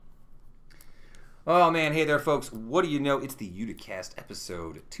Oh man, hey there folks, what do you know? It's the Uticast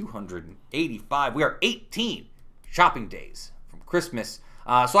episode 285. We are 18 shopping days from Christmas.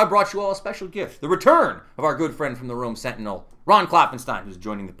 So I brought you all a special gift. The return of our good friend from the Rome Sentinel, Ron Klopfanstein, who's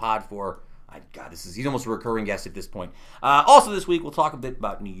joining the pod for, he's almost a recurring guest at this point. Also this week, we'll talk a bit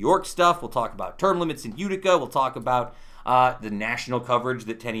about New York stuff. We'll talk about term limits in Utica. We'll talk about the national coverage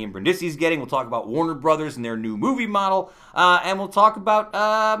that Tenny and Brindisi's getting. We'll talk about Warner Brothers and their new movie model. And we'll talk about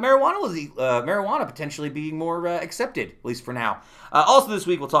marijuana potentially being more accepted, at least for now. Also this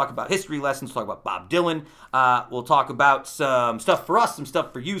week, we'll talk about history lessons. We'll talk about Bob Dylan. We'll talk about some stuff for us, some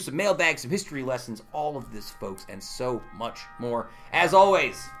stuff for you, some mailbags, some history lessons, all of this, folks, and so much more. As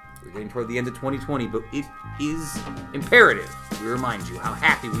always, we're getting toward the end of 2020, but it is imperative we remind you how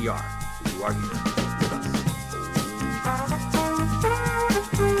happy we are that you are here with us.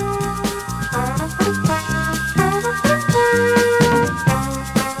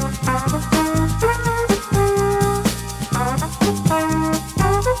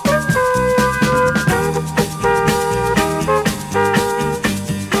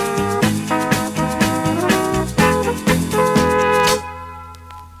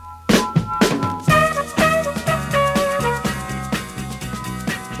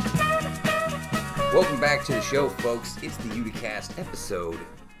 To the show, folks. It's the Uticast episode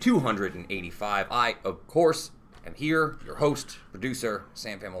 285. I, of course, am here, your host, producer,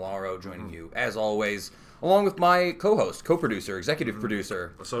 Sam Familaro, joining you, as always, along with my co-host, co-producer, executive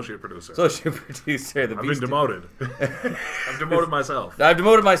producer. Associate producer. I've been demoted. I've demoted myself. I've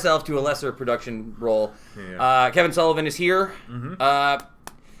demoted myself to a lesser production role. Yeah. Kevin Sullivan is here. Mm-hmm.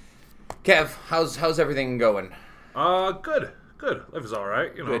 Kev, how's everything going? Good. Life is all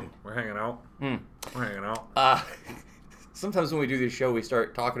right. Good. We're hanging out. We're hanging out. Sometimes when we do this show, we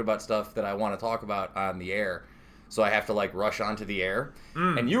start talking about stuff that I want to talk about on the air. So I have to, rush onto the air.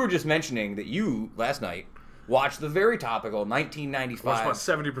 And you were just mentioning that you, last night, watched the very topical 1995. I watched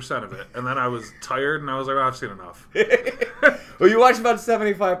about 70% of it. And then I was tired, and I was like, I've seen enough. Well, you watched about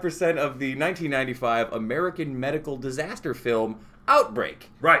 75% of the 1995 American medical disaster film,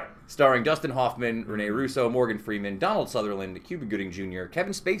 Outbreak. Right. Starring Dustin Hoffman, Rene Russo, Morgan Freeman, Donald Sutherland, Cuba Gooding Jr.,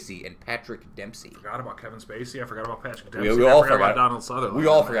 Kevin Spacey, and Patrick Dempsey. Forgot about Kevin Spacey. I forgot about Patrick Dempsey. We all forgot about Donald Sutherland. We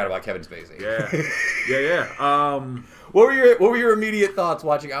all forgot about Kevin Spacey. Yeah. What were your immediate thoughts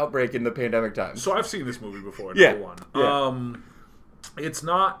watching Outbreak in the pandemic times? So I've seen this movie before. Number one. Yeah. It's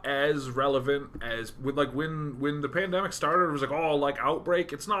not as relevant as when the pandemic started. It was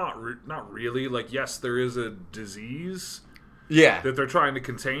Outbreak. It's not really yes, there is a disease. Yeah. That they're trying to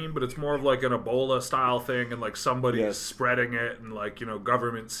contain, but it's more of an Ebola style thing, and somebody is spreading it, and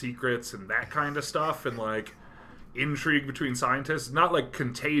government secrets and that kind of stuff, and intrigue between scientists. Not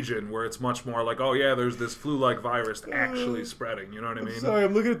Contagion, where it's much more there's this flu-like virus actually spreading. You know what I mean? Sorry,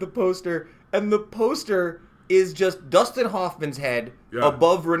 I'm looking at the poster, and the poster is just Dustin Hoffman's head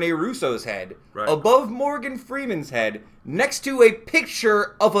above Rene Russo's head, above Morgan Freeman's head, next to a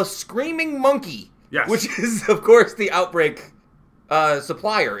picture of a screaming monkey. Yes. Which is, of course, the Outbreak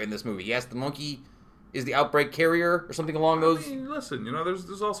supplier in this movie. Yes, the monkey is the Outbreak carrier or something along those. Listen,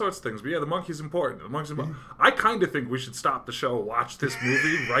 there's all sorts of things, but yeah, the monkey's important. I kind of think we should stop the show, watch this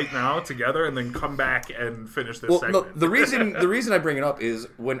movie right now together, and then come back and finish this segment. No, the reason I bring it up is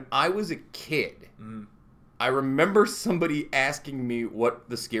when I was a kid. I remember somebody asking me what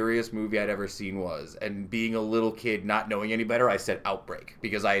the scariest movie I'd ever seen was, and being a little kid not knowing any better, I said Outbreak,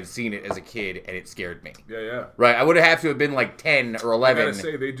 because I had seen it as a kid and it scared me. Yeah. Right, I would have to have been 10 or 11. I gotta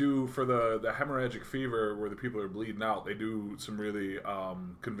say, they do, for the hemorrhagic fever where the people are bleeding out, they do some really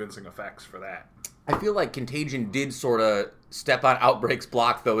convincing effects for that. I feel like Contagion did sort of step on Outbreak's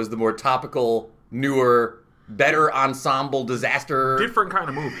block, though, as the more topical, newer, better ensemble disaster. Different kind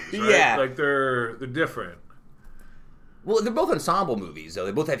of movies, right? Yeah. They're different. Well, they're both ensemble movies, though.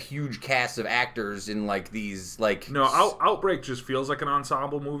 They both have huge casts of actors in, these, No, Outbreak just feels like an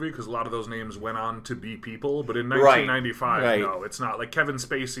ensemble movie, because a lot of those names went on to be people, but in 1995, no, it's not. Kevin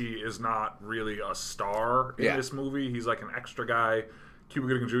Spacey is not really a star in this movie. He's an extra guy. Cuba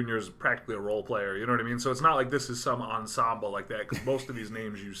Gooding Jr. is practically a role player, you know what I mean? So it's not this is some ensemble like that, because most of these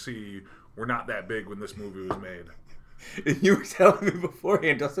names you see were not that big when this movie was made. You were telling me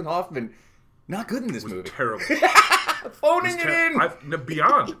beforehand, Dustin Hoffman, not good in this movie. Terrible. Phoning it in.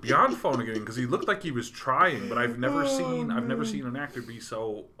 Beyond phoning it in, because he looked like he was trying, but I've never seen an actor be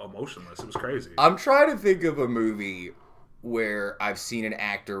so emotionless. It was crazy. I'm trying to think of a movie where I've seen an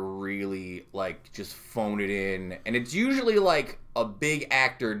actor really just phone it in, and it's usually a big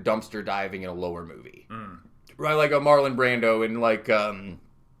actor dumpster diving in a lower movie, right? Like a Marlon Brando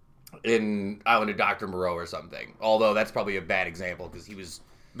in Island of Dr. Moreau or something. Although that's probably a bad example because he was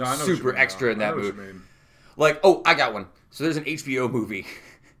super extra in that movie. Like, oh, I got one. So there's an HBO movie.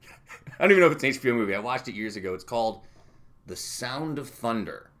 I don't even know if it's an HBO movie. I watched it years ago. It's called The Sound of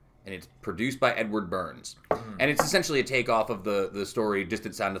Thunder. And it's produced by Edward Burns. And it's essentially a takeoff of the story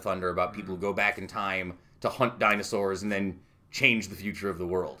Distant Sound of Thunder about people who go back in time to hunt dinosaurs and then change the future of the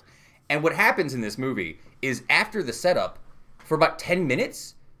world. And what happens in this movie is after the setup, for about 10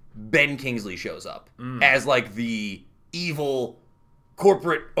 minutes, Ben Kingsley shows up as like the evil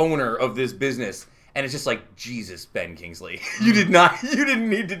corporate owner of this business. And it's just like, Jesus, Ben Kingsley, you didn't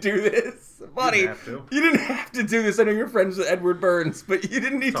need to do this, buddy. You didn't have to do this. I know you're friends with Edward Burns, but you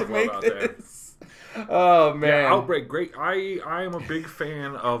didn't need to make this. Oh, man. Yeah, Outbreak, great. I am a big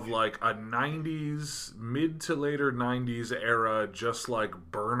fan of like a 90s, mid to later 90s era, just like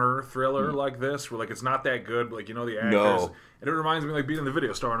burner thriller like this, where like it's not that good, but like you know the actors. No. And it reminds me like being in the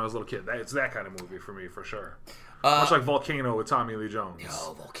video store when I was a little kid. It's that kind of movie for me, for sure. Much like Volcano with Tommy Lee Jones.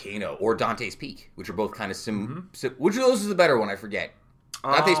 Oh, Volcano. Or Dante's Peak, which are both kind of which of those is the better one? I forget.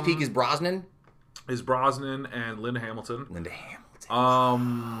 Dante's Peak is Brosnan? Is Brosnan and Linda Hamilton. Linda Hamilton.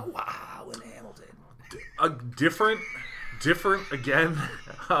 Wow, Linda Hamilton. Different again.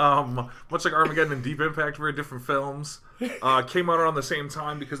 Much like Armageddon and Deep Impact, very different films. Came out around the same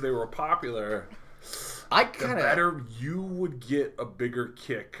time because they were popular. The better you would get a bigger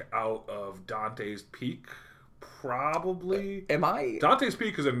kick out of Dante's Peak. Probably. Dante's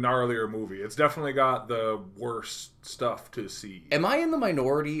Peak is a gnarlier movie. It's definitely got the worst stuff to see. Am I in the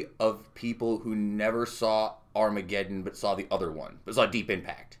minority of people who never saw Armageddon but saw the other one? But saw Deep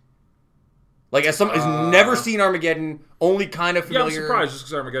Impact? Like, as someone who's never seen Armageddon, only kind of familiar. Yeah, I'm surprised just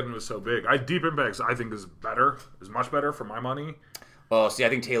because Armageddon was so big. Deep Impact, I think, is much better for my money. Oh, see, I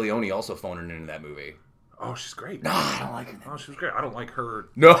think Tay Leone also phoned into that movie. Oh, she's great. No, I don't like her. Oh, she was great. I don't like her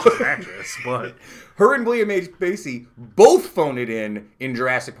as an actress, but... Her and William H. Macy both phoned it in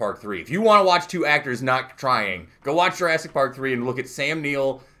Jurassic Park 3. If you want to watch two actors not trying, go watch Jurassic Park 3 and look at Sam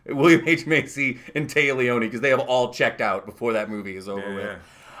Neill, William H. Macy, and Tay Leone, because they have all checked out before that movie is over with.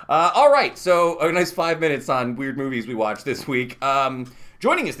 All right, so a nice 5 minutes on weird movies we watched this week.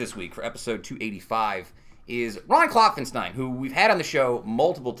 Joining us this week for episode 285 is Ron Klopfanstein, who we've had on the show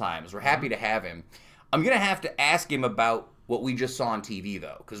multiple times. We're happy to have him. I'm going to have to ask him about what we just saw on TV,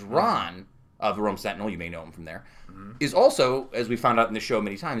 though, because Ron, of the Rome Sentinel, you may know him from there, is also, as we found out in the show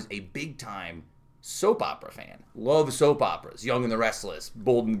many times, a big-time soap opera fan. Loves soap operas. Young and the Restless,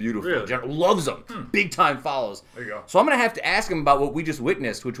 Bold and the Beautiful. Really? Loves them. Big-time follows. There you go. So I'm going to have to ask him about what we just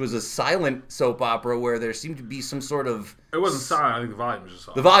witnessed, which was a silent soap opera where there seemed to be some sort of... It wasn't silent. I think the volume was just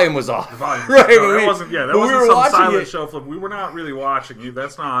off. The volume was off. The volume right, no, that wasn't some silent show flip. We were not really watching you.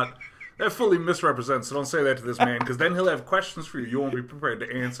 That's not... That fully misrepresents, so don't say that to this man, because then he'll have questions for you you won't be prepared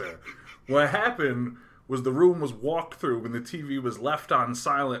to answer. What happened was the room was walked through and the TV was left on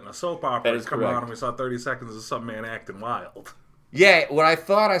silent and a soap opera was coming on and we saw 30 seconds of some man acting wild. Yeah, what I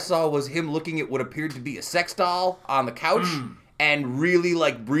thought I saw was him looking at what appeared to be a sex doll on the couch and really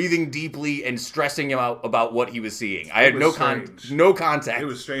like breathing deeply and stressing out about what he was seeing. I had no contact. It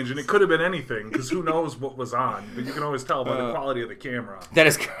was strange, and it could have been anything, because who knows what was on, but you can always tell by the quality of the camera. That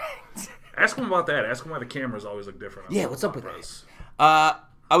is correct. Ask him about that. Ask him why the cameras always look different. Yeah, what's up with this?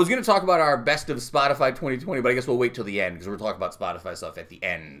 I was going to talk about our best of Spotify 2020, but I guess we'll wait till the end, because we're talking about Spotify stuff at the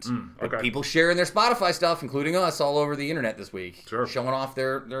end. Okay. People sharing their Spotify stuff, including us, all over the internet this week. Sure. Showing off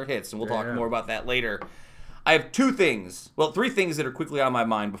their hits, and we'll talk more about that later. I have three things that are quickly on my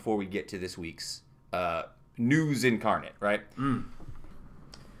mind before we get to this week's news incarnate, right?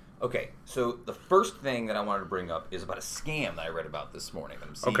 Okay, so the first thing that I wanted to bring up is about a scam that I read about this morning that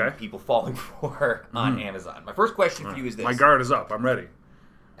I'm seeing people falling for on Amazon. My first question for you is this. My guard is up. I'm ready.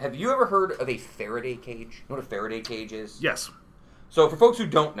 Have you ever heard of a Faraday cage? You know what a Faraday cage is? Yes. So for folks who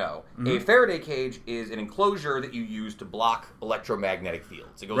don't know, a Faraday cage is an enclosure that you use to block electromagnetic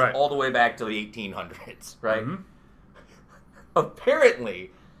fields. It goes all the way back to the 1800s, right?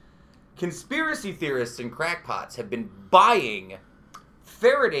 Apparently, conspiracy theorists and crackpots have been buying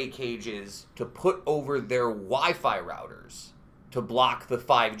Faraday cages to put over their Wi-Fi routers to block the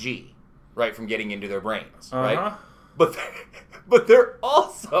 5G, right, from getting into their brains, right? But they're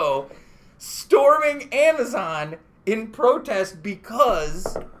also storming Amazon in protest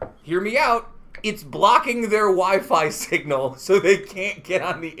because, hear me out, it's blocking their Wi-Fi signal so they can't get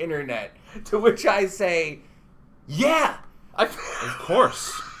on the internet. To which I say, yeah. Of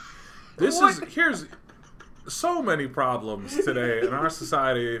course. Here's so many problems today in our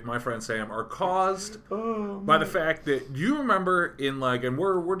society, my friend Sam, are caused by the fact that, you remember and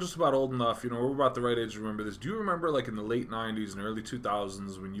we're just about old enough, we're about the right age to remember this. Do you remember in the late 90s and early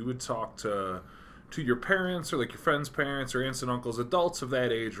 2000s when you would talk to to your parents or like your friends' parents or aunts and uncles, adults of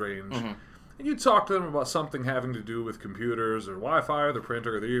that age range, and you talk to them about something having to do with computers or Wi-Fi or the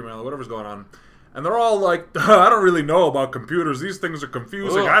printer or the email or whatever's going on, and they're all like, I don't really know about computers. These things are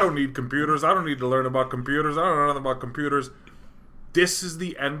confusing. I don't need computers. I don't need to learn about computers. I don't know nothing about computers. This is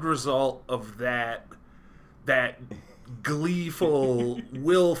the end result of that gleeful,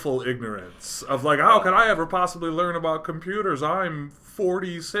 willful ignorance of like, how can I ever possibly learn about computers? I'm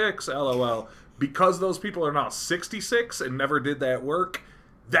 46, LOL. Because those people are now 66 and never did that work,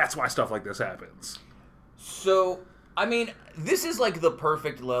 that's why stuff like this happens. So, I mean, this is like the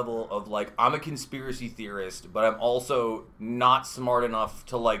perfect level of like, I'm a conspiracy theorist, but I'm also not smart enough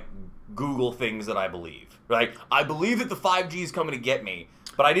to like Google things that I believe. Like, I believe that the 5G is coming to get me,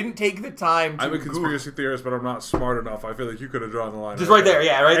 but I didn't take the time to I'm a conspiracy theorist, but I'm not smart enough. I feel like you could have drawn the line. Just right there,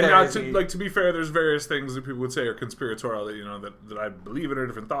 yeah, right there. And to be fair, there's various things that people would say are conspiratorial that I believe in, or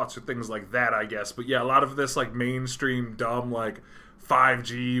different thoughts or things like that, I guess. But yeah, a lot of this like mainstream dumb like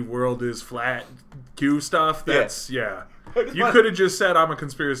 5G world is flat Q stuff. That's yeah. You could have just said I'm a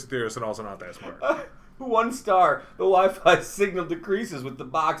conspiracy theorist and also not that smart. 1 star. The Wi-Fi signal decreases with the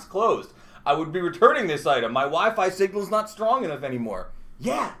box closed. I would be returning this item. My Wi-Fi signal's not strong enough anymore.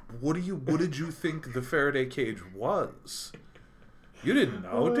 Yeah. What did you think the Faraday cage was? You didn't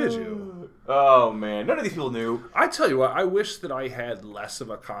know, did you? Oh, man. None of these people knew. I tell you what, I wish that I had less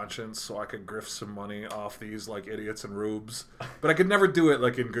of a conscience so I could grift some money off these, like, idiots and rubes. But I could never do it,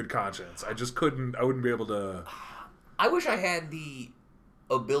 like, in good conscience. I just couldn't, I wouldn't be able to... I wish I had the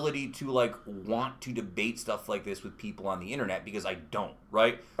ability to, like, want to debate stuff like this with people on the internet, because I don't,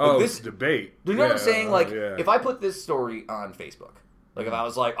 right? Oh, this debate. Do you know what I'm saying? Like, if I put this story on Facebook, like, if I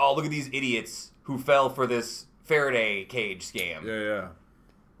was like, oh, look at these idiots who fell for this Faraday cage scam. Yeah.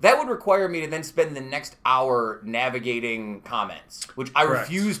 That would require me to then spend the next hour navigating comments, which I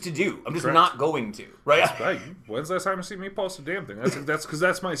refuse to do. I'm just not going to, right? That's right. When's the last time you see me post a damn thing? That's because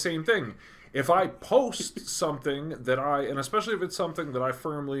that's my same thing. If I post something that and especially if it's something that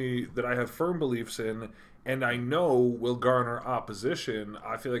I have firm beliefs in, and I know will garner opposition,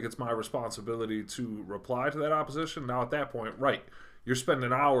 I feel like it's my responsibility to reply to that opposition. Now at that point, right, you're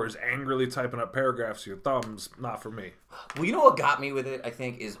spending hours angrily typing up paragraphs with your thumbs, not for me. Well, you know what got me with it, I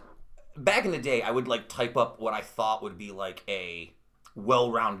think, is back in the day, I would like type up what I thought would be like a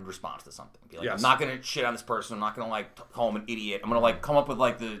well-rounded response to something. Be like, I'm not going to shit on this person. I'm not going to like call him an idiot. I'm going to like come up with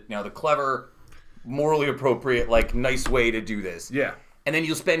like the clever, morally appropriate, like nice way to do this. Yeah. And then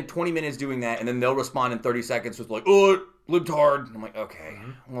you'll spend 20 minutes doing that, and then they'll respond in 30 seconds with like, oh, libtard. And I'm like, okay,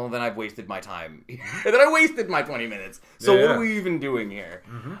 well then I've wasted my time. And then I wasted my 20 minutes. So what are we even doing here?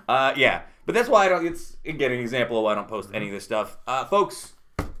 Yeah. But that's why it's, again, an example of why I don't post any of this stuff. Folks,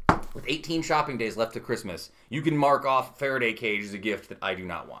 with 18 shopping days left to Christmas, you can mark off Faraday Cage as a gift that I do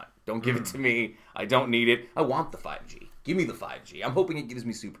not want. Don't give it to me. I don't need it. I want the 5G. Give me the 5G. I'm hoping it gives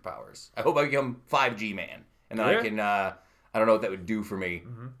me superpowers. I hope I become 5G man. And then I can, I don't know what that would do for me.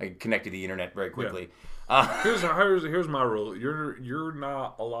 I can connect to the internet very quickly. Here's my rule. You're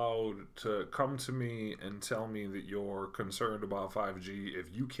not allowed to come to me and tell me that you're concerned about 5G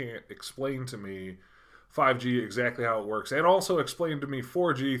if you can't explain to me 5G exactly how it works, and also explain to me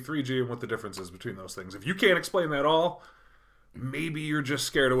 4G, 3G, and what the difference is between those things. If you can't explain that all, maybe you're just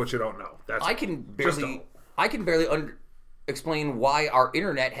scared of what you don't know. I can barely explain why our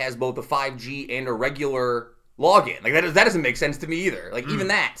internet has both a 5G and a regular login. Like that doesn't make sense to me either. Like even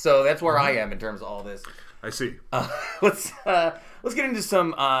that. So that's where I am in terms of all this. I see. Let's get into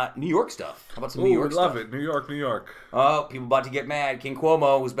some New York stuff. How about some New York stuff? Love it. New York. Oh, people about to get mad. King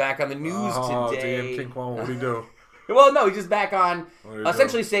Cuomo was back on the news today. Damn, King Cuomo, what did he do? Well, no, he's just back on,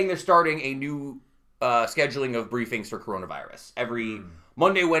 essentially saying they're starting a new scheduling of briefings for coronavirus every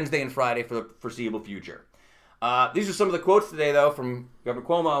Monday, Wednesday, and Friday for the foreseeable future. These are some of the quotes today, though, from Governor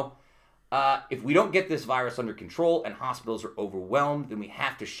Cuomo. If we don't get this virus under control and hospitals are overwhelmed, then we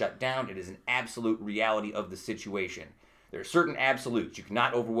have to shut down. It is an absolute reality of the situation. There are certain absolutes. You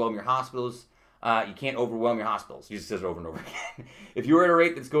cannot overwhelm your hospitals. You can't overwhelm your hospitals. He just says it over and over again. If you're at a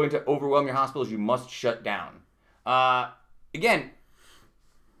rate that's going to overwhelm your hospitals, you must shut down. Again,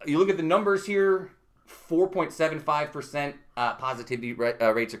 you look at the numbers here, 4.75% positivity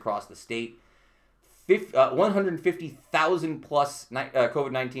rates across the state. 150,000 plus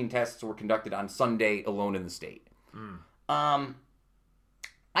COVID-19 tests were conducted on Sunday alone in the state. Maybe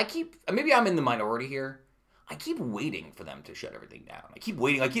I'm in the minority here. I keep waiting for them to shut everything down. I keep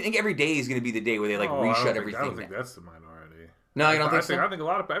waiting. I think every day is going to be the day where they reshut everything down. I don't think that's the minority. No, you don't think so? I think a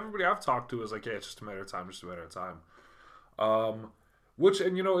lot of everybody I've talked to is like, yeah, it's just a matter of time, Which,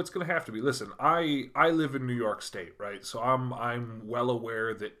 and it's going to have to be. Listen, I live in New York State, right? So I'm well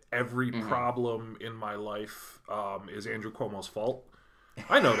aware that every problem in my life is Andrew Cuomo's fault.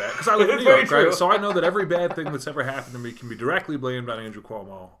 I know that because I live in New York, right? So I know that every bad thing that's ever happened to me can be directly blamed on Andrew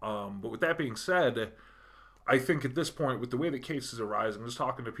Cuomo. But with that being said, I think at this point, with the way that cases are rising, I'm just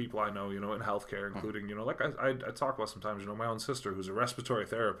talking to people I know, in healthcare, including, like I talk about sometimes, my own sister, who's a respiratory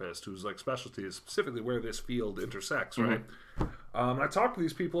therapist, whose like specialty is specifically where this field intersects, right? And I talk to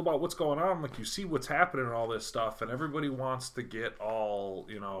these people about what's going on. Like, you see what's happening and all this stuff, and everybody wants to get all,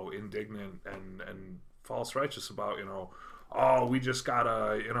 indignant and false righteous about, oh, we just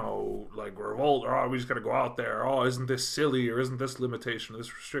gotta, like revolt, or oh, we just gotta go out there. Oh, isn't this silly, or isn't this limitation, or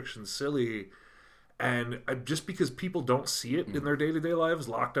this restriction silly? And just because people don't see it in their day-to-day lives,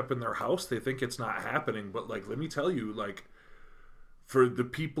 locked up in their house, they think it's not happening. But, like, let me tell you, like, for the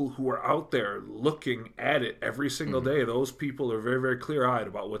people who are out there looking at it every single day, those people are very, very clear-eyed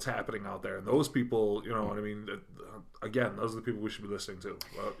about what's happening out there. And those people, what I mean, again, those are the people we should be listening to.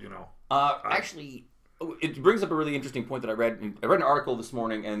 Actually, it brings up a really interesting point that I read. I read an article this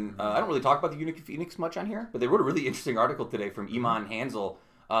morning, and I don't really talk about the Utica Phoenix much on here, but they wrote a really interesting article today from Iman Hansel,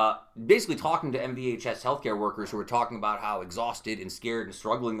 basically talking to MVHS healthcare workers who were talking about how exhausted and scared and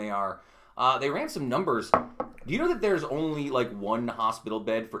struggling they are. They ran some numbers. Do you know that there's only like one hospital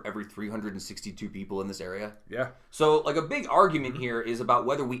bed for every 362 people in this area? Yeah. So like a big argument here is about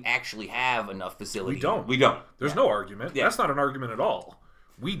whether we actually have enough facilities. We don't. There's no argument. Yeah. That's not an argument at all.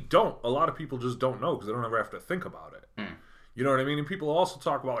 We don't. A lot of people just don't know because they don't ever have to think about it. You know what I mean? And people also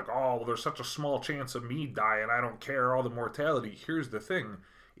talk about like, oh, well, there's such a small chance of me dying. I don't care. All the mortality. Here's the thing.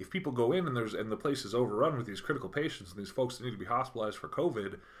 If people go in and the place is overrun with these critical patients and these folks that need to be hospitalized for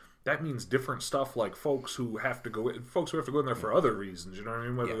COVID, that means different stuff like folks who have to go in there for other reasons. You know what I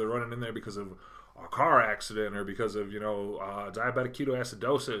mean? Whether they're running in there because of a car accident or because of, diabetic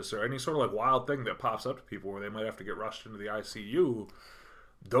ketoacidosis or any sort of like wild thing that pops up to people where they might have to get rushed into the ICU.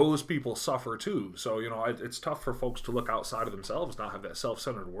 Those people suffer too. So, it's tough for folks to look outside of themselves, not have that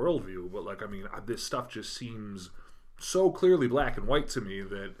self-centered worldview. But like, I mean, this stuff just seems so clearly black and white to me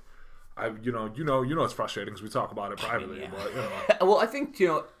that it's frustrating because we talk about it privately. But well, I think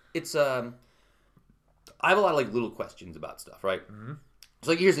it's I have a lot of like little questions about stuff, right?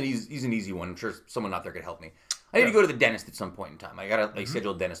 So like here's an easy one. I'm sure someone out there could help me. I need to go to the dentist at some point in time. I got a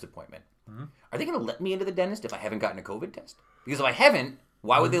scheduled dentist appointment. Are they going to let me into the dentist if I haven't gotten a COVID test? Because if I haven't,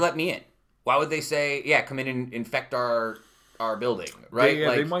 why would they let me in? Why would they say, yeah, come in and infect our building, right?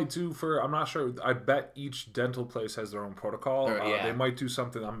 They might do I'm not sure. I bet each dental place has their own protocol. They might do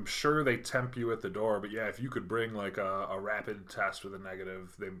something. I'm sure they temp you at the door. But yeah, if you could bring like a rapid test with a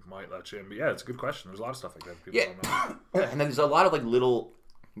negative, they might let you in. But yeah, it's a good question. There's a lot of stuff like that people don't know. And then there's a lot of like little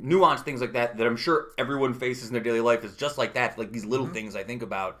nuanced things like that I'm sure everyone faces in their daily life. It's just like that. Like these little things I think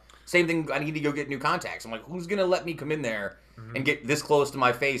about. Same thing, I need to go get new contacts. I'm like, who's going to let me come in there and get this close to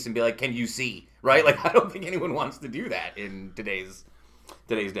my face and be like, can you see? Right? Like, I don't think anyone wants to do that in today's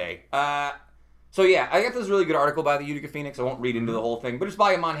day. So, yeah, I got this really good article by the Utica Phoenix. I won't read into the whole thing, but it's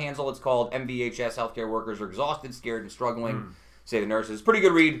by Iman Hansel. It's called MVHS Healthcare Workers Are Exhausted, Scared, and Struggling. Say the nurses. Pretty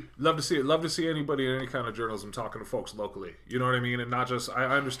good read. Love to see it. Love to see anybody in any kind of journalism talking to folks locally. You know what I mean? And not just, I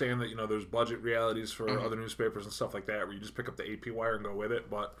understand that, there's budget realities for other newspapers and stuff like that where you just pick up the AP wire and go with it.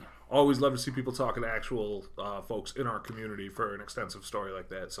 But always love to see people talking to actual folks in our community for an extensive story like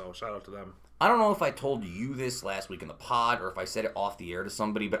that. So shout out to them. I don't know if I told you this last week in the pod or if I said it off the air to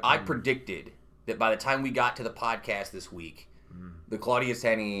somebody, but I predicted that by the time we got to the podcast this week, the Claudia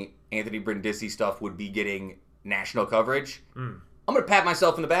Tenney, Anthony Brindisi stuff would be getting national coverage. I'm going to pat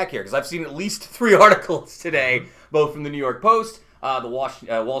myself in the back here because I've seen at least 3 articles today, both from the New York Post, the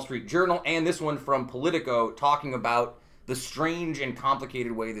Wall Street Journal, and this one from Politico talking about the strange and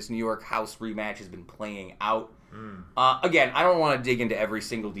complicated way this New York House rematch has been playing out. Again, I don't want to dig into every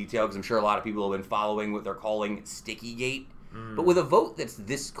single detail because I'm sure a lot of people have been following what they're calling Stickygate. But with a vote that's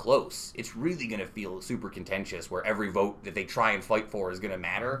this close, it's really going to feel super contentious where every vote that they try and fight for is going to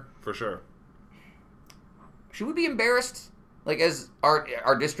matter. For sure. Should we be embarrassed? Like, as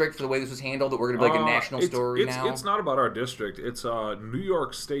our district, for the way this was handled, that we're going to be like a national story now? It's not about our district. It's New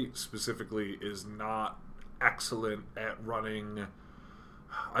York State specifically is not excellent at running.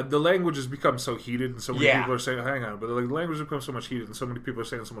 The language has become so heated, and so many people are saying, hang on, but the language has become so much heated, and so many people are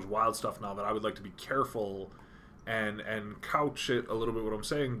saying so much wild stuff now that I would like to be careful and couch it a little bit what I'm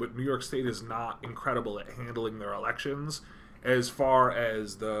saying, but New York State is not incredible at handling their elections. As far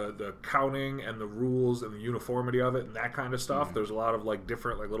as the counting and the rules and the uniformity of it and that kind of stuff, there's a lot of like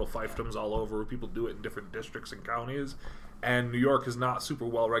different like little fiefdoms all over where people do it in different districts and counties. And New York is not super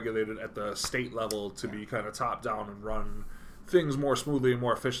well regulated at the state level to be kind of top down and run things more smoothly and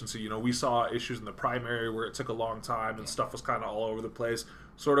more efficiency. We saw issues in the primary where it took a long time and stuff was kind of all over the place.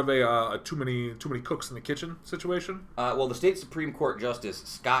 Sort of a too many cooks in the kitchen situation. Well, the state Supreme Court Justice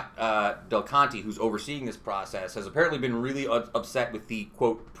Scott Del Conte, who's overseeing this process, has apparently been really upset with the,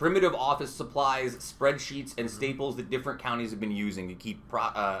 quote, primitive office supplies, spreadsheets, and staples that different counties have been using to keep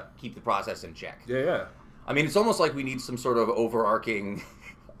the process in check. Yeah. I mean, it's almost like we need some sort of overarching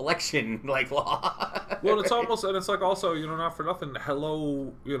election law. Well, it's almost, and it's like also, not for nothing,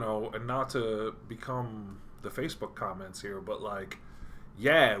 hello, and not to become the Facebook comments here, but like,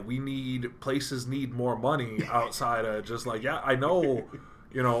 yeah, places need more money outside of just like, yeah, I know,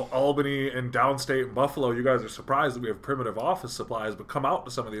 Albany and downstate and Buffalo, you guys are surprised that we have primitive office supplies, but come out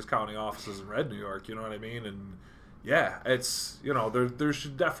to some of these county offices in Red New York, you know what I mean? And yeah, it's, there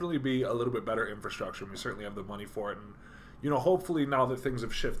should definitely be a little bit better infrastructure, and we certainly have the money for it. And, hopefully now that things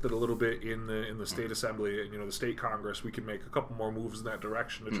have shifted a little bit in the state assembly and, the state Congress, we can make a couple more moves in that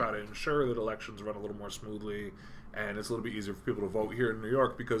direction to try to ensure that elections run a little more smoothly and it's a little bit easier for people to vote here in New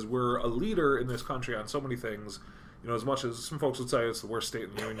York, because we're a leader in this country on so many things. As much as some folks would say it's the worst state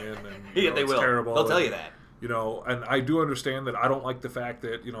in the union and yeah, they it's will. Terrible. They'll tell you that. And I do understand that I don't like the fact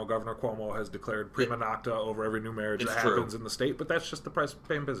that, Governor Cuomo has declared prima nocta over every new marriage that happens in the state, but that's just the price of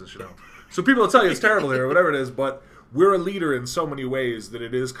paying business, So people will tell you it's terrible here or whatever it is, but we're a leader in so many ways that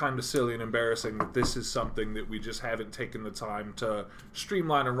it is kind of silly and embarrassing that this is something that we just haven't taken the time to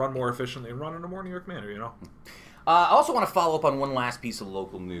streamline and run more efficiently and run in a more New York manner, I also want to follow up on one last piece of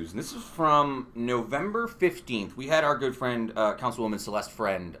local news, and this is from November 15th. We had our good friend, Councilwoman Celeste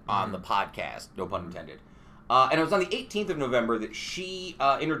Friend, on the podcast, no pun intended. And it was on the 18th of November that she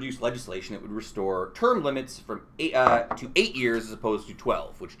introduced legislation that would restore term limits from 8 years as opposed to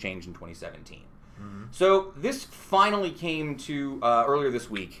 12, which changed in 2017. Mm-hmm. So this finally came to earlier this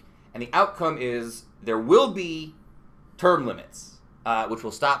week, and the outcome is there will be term limits, which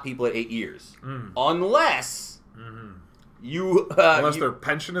will stop people at 8 years, unless unless their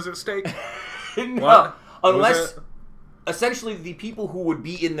pension is at stake. No, what? Unless essentially the people who would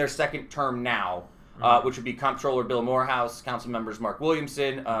be in their second term now. Which would be Comptroller Bill Morehouse, Council members Mark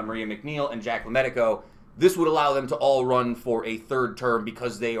Williamson, Maria McNeil, and Jack LaMedico. This would allow them to all run for a third term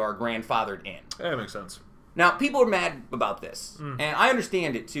because they are grandfathered in. That makes sense. Now, people are mad about this, and I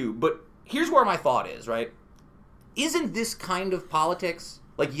understand it too, but here's where my thought is, right? Isn't this kind of politics?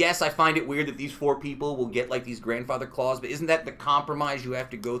 Like, yes, I find it weird that these 4 people will get, like, these grandfather clause, but isn't that the compromise you have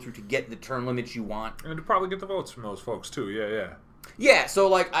to go through to get the term limits you want? And to probably get the votes from those folks, too. Yeah. Yeah, so,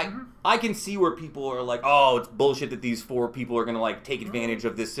 like, I can see where people are like, oh, it's bullshit that these 4 people are going to, like, take advantage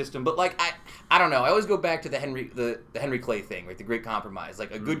of this system. But, like, I don't know. I always go back to the Henry Clay thing, right? The great compromise.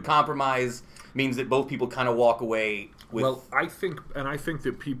 Like, a good compromise means that both people kind of walk away with... Well, I think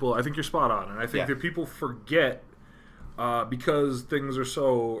that people... I think you're spot on. And I think that people forget... because things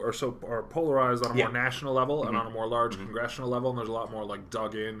are polarized on a more national level and on a more large congressional level, and there's a lot more, like,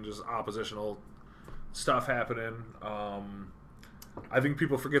 dug in, just oppositional stuff happening. I think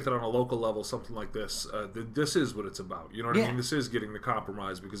people forget that on a local level, something like this, this is what it's about. You know what I mean? This is getting the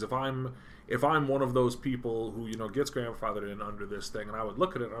compromise, because if I'm one of those people who gets grandfathered in under this thing, and I would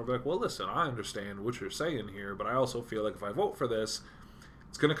look at it and I'd be like, well, listen, I understand what you're saying here, but I also feel like if I vote for this,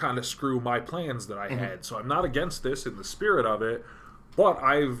 it's going to kind of screw my plans that I had. So I'm not against this in the spirit of it, but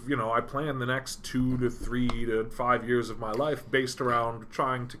I plan the next 2 to 3 to 5 years of my life based around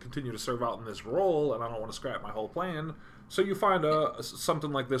trying to continue to serve out in this role, and I don't want to scrap my whole plan. So you find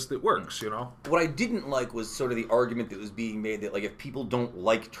something like this that works, What I didn't like was sort of the argument that was being made that, like, if people don't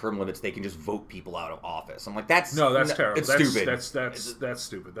like term limits, they can just vote people out of office. I'm like, that's terrible. It's stupid. That's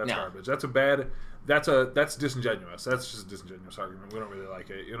stupid. That's garbage. That's disingenuous. That's just a disingenuous argument. We don't really like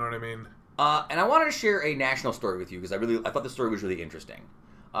it. You know what I mean? And I wanted to share a national story with you because I thought the story was really interesting.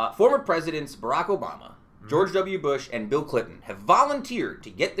 Former presidents Barack Obama, George W. Bush, and Bill Clinton have volunteered to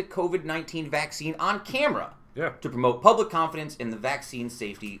get the COVID-19 vaccine on camera. Yeah. To promote public confidence in the vaccine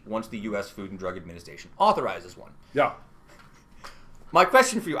safety once the U.S. Food and Drug Administration authorizes one. Yeah. My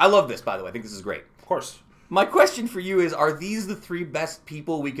question for you, I love this, by the way. I think this is great. Of course. My question for you is, are these the 3 best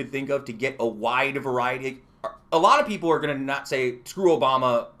people we could think of to get a wide variety? A lot of people are going to not say, screw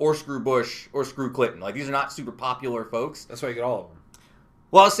Obama, or screw Bush, or screw Clinton. Like, these are not super popular folks. That's why you get all of them.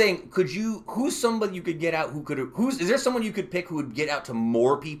 Well, I was saying, who's somebody you could get out is there someone you could pick who would get out to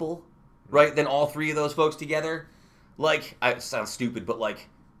more people? Right, than all 3 of those folks together? Like, it sounds stupid, but, like,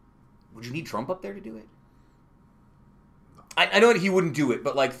 would you need Trump up there to do it? I know that he wouldn't do it,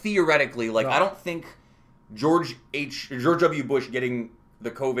 but, like, theoretically, like, no. I don't think George W. Bush getting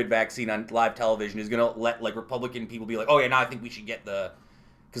the COVID vaccine on live television is going to let, like, Republican people be like, oh, yeah, now I think we should get the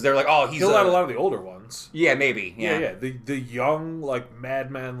Because they're like, oh, he'll let a lot of the older ones. Yeah, maybe. Yeah. The young, like,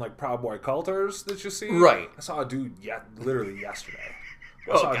 madmen, like, Proud Boy culters that you see. Right. I saw a dude literally yesterday.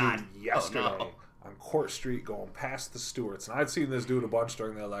 On Court Street going past the Stewarts. And I'd seen this dude a bunch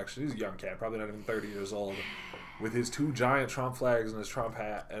during the election. He's a young cat, probably not even 30 years old, with his 2 giant Trump flags and his Trump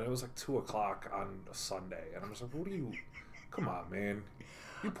hat. And it was like 2 o'clock on a Sunday. And I'm just like, come on, man.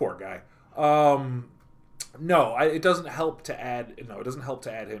 You poor guy. No, it doesn't help to add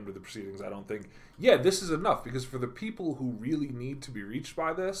him to the proceedings, I don't think. Yeah, this is enough, because for the people who really need to be reached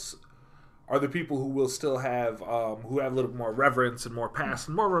by this are the people who will still have, who have a little more reverence and more past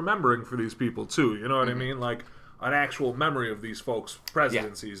and more remembering for these people, too. You know what I mean? Like, an actual memory of these folks'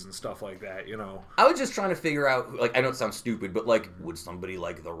 presidencies and stuff like that, you know? I was just trying to figure out, like, I know it sounds stupid, but, like, would somebody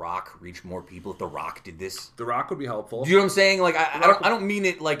like The Rock reach more people if The Rock did this? The Rock would be helpful. Do you know what I'm saying? Like, I don't mean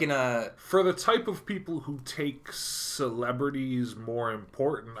it, like, in a... For the type of people who take celebrities more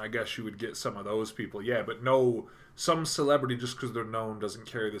important, I guess you would get some of those people, yeah, but no... Some celebrity, just because they're known, doesn't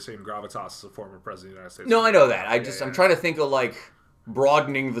carry the same gravitas as a former president of the United States. No, I know that. I'm trying to think of, like...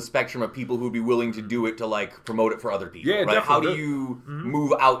 broadening the spectrum of people who'd be willing to do it to, like, promote it for other people. Yeah, right? definitely. How do you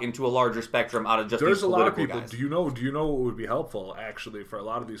move out into a larger spectrum out of just There's these a lot of people. guys? Do you know what would be helpful, actually, for a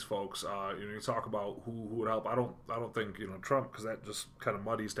lot of these folks? You talk about who would help. I don't think Trump, because that just kind of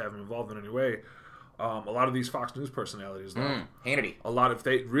muddies to have him involved in any way. A lot of these Fox News personalities, though. Hannity. A lot, if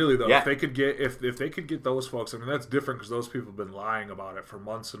they could get those folks. I mean, that's different because those people have been lying about it for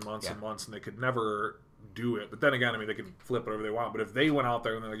months and months and months, and they could never do it. But then again, I mean, they can flip whatever they want. But if they went out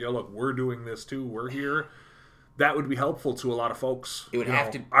there and they're like, "Yo, look, we're doing this too. We're here," that would be helpful to a lot of folks. It would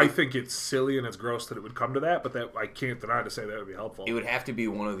have to. I think it's silly and it's gross that it would come to that, but that I can't deny to say that would be helpful. It would have to be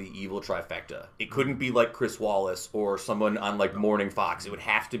one of the evil trifecta. It couldn't be like Chris Wallace or someone on like Morning Fox. It would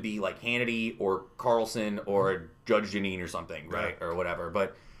have to be like Hannity or Carlson or Judge Jeanine or something, right, or whatever.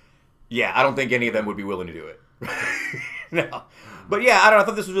 But yeah, I don't think any of them would be willing to do it. No. But yeah, I don't know. I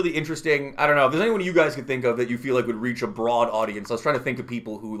thought this was really interesting. I don't know. If there's anyone you guys could think of that you feel like would reach a broad audience, I was trying to think of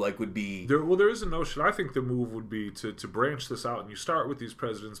people who like would be... There is a notion. I think the move would be to branch this out, and you start with these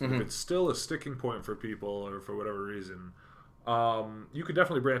presidents, but if it's still a sticking point for people or for whatever reason, you could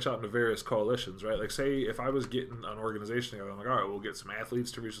definitely branch out into various coalitions, right? Like, say, if I was getting an organization together, I'm like, all right, we'll get some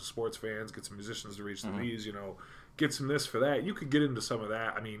athletes to reach the sports fans, get some musicians to reach the these, get some this for that. You could get into some of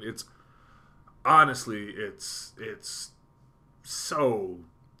that. I mean, it's... Honestly, it's so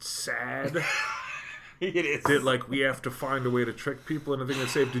sad. It is. That, like, we have to find a way to trick people into thinking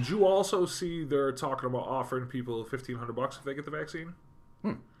it's safe. Did you also see they're talking about offering people $1,500 if they get the vaccine?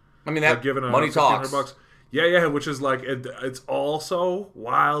 I mean, that giving money talks. $1,500. Yeah, which is like, it's also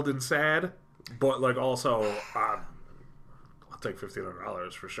wild and sad, but like also, I'll take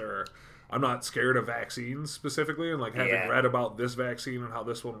 $1,500 for sure. I'm not scared of vaccines specifically, and like having read about this vaccine and how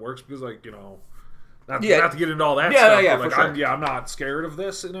this one works, because like, not to get into all that stuff. Yeah, but like, for sure. I'm not scared of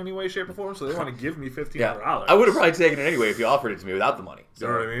this in any way, shape, or form. So they want to give me $1,500. I would have probably taken it anyway if you offered it to me without the money. So,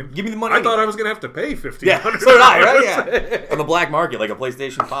 you know what I mean? Give me the money. I thought I was gonna have to pay $1,500. Yeah, so did I. Right? Yeah, on the black market, like a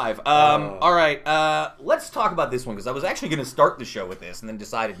PlayStation 5. All right, let's talk about this one, because I was actually going to start the show with this and then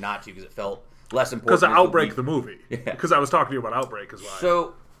decided not to because it felt less important. Because of Outbreak the movie. Because I was talking to you about Outbreak as well.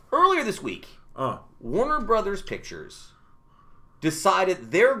 So earlier this week, Warner Brothers Pictures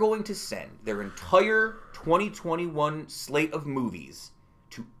decided they're going to send their entire 2021 slate of movies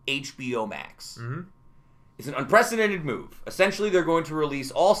to HBO Max. It's an unprecedented move. Essentially, they're going to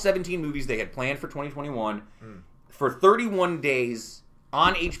release all 17 movies they had planned for 2021 for 31 days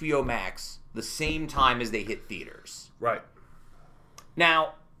on HBO Max, the same time as they hit theaters. Right.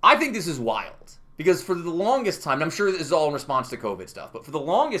 Now, I think this is wild, because for the longest time, and I'm sure this is all in response to COVID stuff, but for the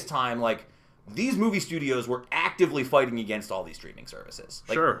longest time, like, these movie studios were actively fighting against all these streaming services.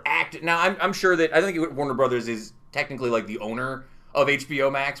 Like, sure. Now, I'm sure that, I think Warner Brothers is technically like the owner of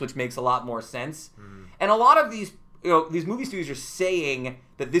HBO Max, which makes a lot more sense. And a lot of these, these movie studios are saying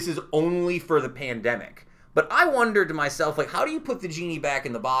that this is only for the pandemic. But I wonder to myself, like, how do you put the genie back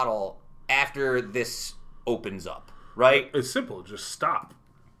in the bottle after this opens up, right? It's simple. Just stop.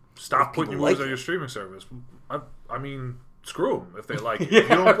 Stop putting your movies on your streaming service. I mean... Screw them if they like it. If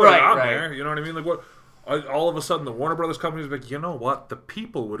you don't put it on there, you know what I mean? Like, what? All of a sudden, the Warner Brothers company is like, you know what? The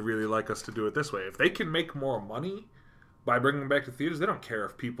people would really like us to do it this way. If they can make more money by bringing them back to theaters, they don't care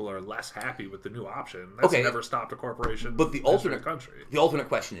if people are less happy with the new option. That's never stopped a corporation. But the alternate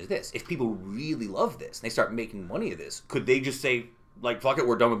question is this: if people really love this and they start making money of this, could they just say, like, fuck it,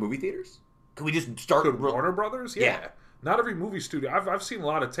 we're done with movie theaters? Could we just start? Could Warner Brothers? Yeah. Not every movie studio. I've seen a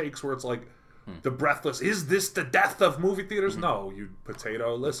lot of takes where it's like, the breathless, is this the death of movie theaters? No, you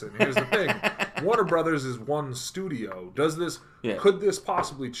potato. Listen, here's the thing. Warner Brothers is one studio. Could this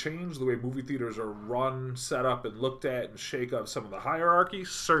possibly change the way movie theaters are run, set up, and looked at, and shake up some of the hierarchy?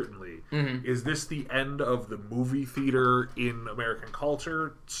 Certainly. Mm-hmm. Is this the end of the movie theater in American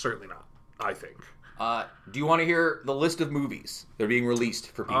culture? Certainly not, I think. Do you want to hear the list of movies that are being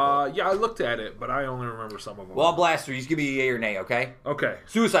released for people? Yeah, I looked at it, but I only remember some of them. Well, I'll blast through. You just give me a yay or nay, okay? Okay.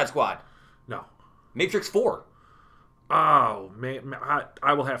 Suicide Squad. No. Matrix 4. Oh, man,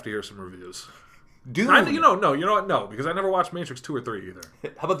 I will have to hear some reviews. Dune. You know what? No, because I never watched Matrix 2 or 3 either.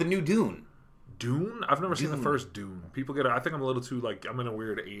 How about the new Dune? Dune? I've never seen the first Dune. People get it. I think I'm a little too, I'm in a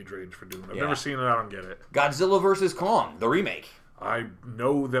weird age range for Dune. I've never seen it. I don't get it. Godzilla vs. Kong, the remake. I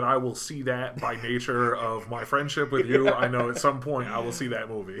know that I will see that by nature of my friendship with you. I know at some point I will see that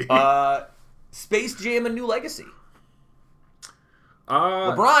movie. Space Jam: A New Legacy.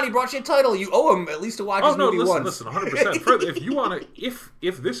 LeBron, he brought you a title. You owe him at least to watch his movie once. Listen, 100%. Further, if you want to,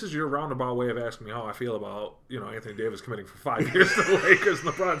 if this is your roundabout way of asking me how I feel about Anthony Davis committing for 5 years to the Lakers and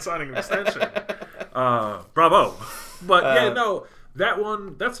LeBron signing an extension, bravo. But that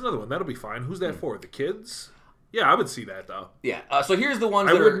one, that's another one. That'll be fine. Who's that for? The kids? Yeah, I would see that, though. Yeah, so here's the ones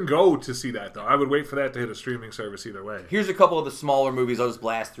I wouldn't go to see that, though. I would wait for that to hit a streaming service either way. Here's a couple of the smaller movies. I'll just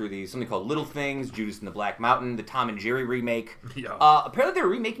blast through these. Something called Little Things, Judas and the Black Mountain, the Tom and Jerry remake. Yeah. Apparently they're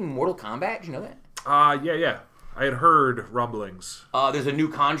remaking Mortal Kombat. Did you know that? Yeah. I had heard rumblings. There's a new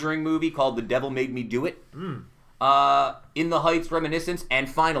Conjuring movie called The Devil Made Me Do It. In the Heights Reminiscence. And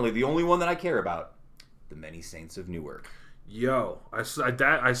finally, the only one that I care about, The Many Saints of Newark. Yo, I saw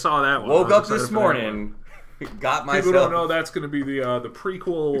that one. Woke up this morning... Got myself. People don't know that's going to be the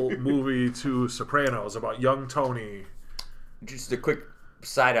prequel movie to Sopranos about young Tony. Just a quick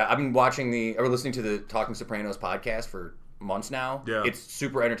side out. I've been listening to the Talking Sopranos podcast for months now. Yeah. It's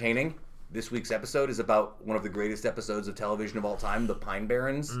super entertaining. This week's episode is about one of the greatest episodes of television of all time, The Pine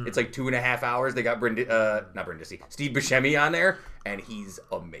Barrens. It's like 2.5 hours. They got Steve Buscemi on there, and he's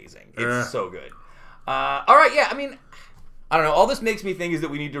amazing. It's so good. All right, yeah. I mean, I don't know. All this makes me think is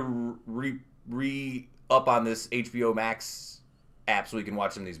that we need to re up on this HBO Max app so we can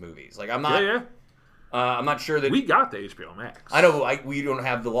watch some of these movies. I'm not. I'm not sure that we got the HBO Max. I know we don't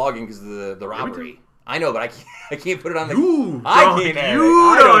have the login because of the robbery. I know, but I can't put it on the. You don't have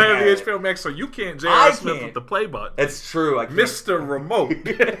the HBO Max, so you can't J.R. Smith with the play button. That's true. Mr. Remote.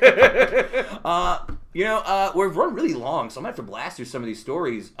 We've run really long, so I'm gonna have to blast through some of these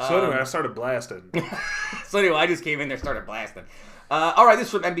stories. So anyway, I started blasting. I just came in there, started blasting. All right, this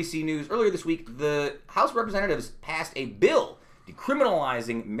is from NBC News. Earlier this week, the House of Representatives passed a bill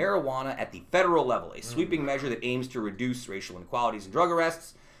decriminalizing marijuana at the federal level, a sweeping measure that aims to reduce racial inequalities and drug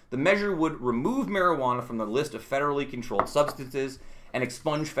arrests. The measure would remove marijuana from the list of federally controlled substances and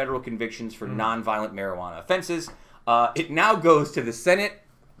expunge federal convictions for nonviolent marijuana offenses. It now goes to the Senate,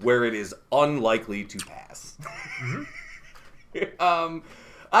 where it is unlikely to pass. I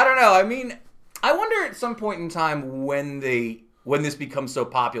don't know. I mean, I wonder at some point in time when this becomes so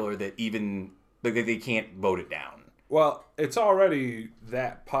popular that even they can't vote it down. Well, it's already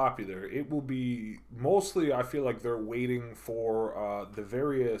that popular. It will be mostly, I feel like they're waiting for the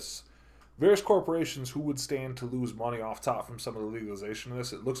various corporations who would stand to lose money off top from some of the legalization of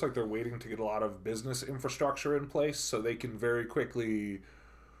this. It looks like they're waiting to get a lot of business infrastructure in place so they can very quickly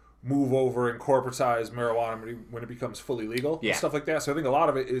move over and corporatize marijuana when it becomes fully legal and stuff like that. So I think a lot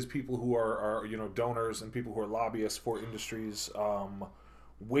of it is people who are donors and people who are lobbyists for industries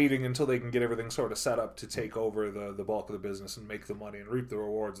waiting until they can get everything sort of set up to take over the bulk of the business and make the money and reap the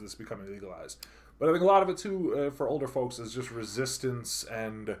rewards of this becoming legalized. But I think a lot of it too for older folks is just resistance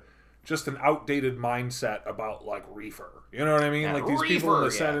and just an outdated mindset about reefer. You know what I mean? Yeah, these reefer, people in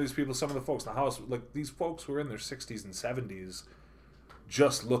the Senate, these people, some of the folks in the House, these folks who are in their 60s and 70s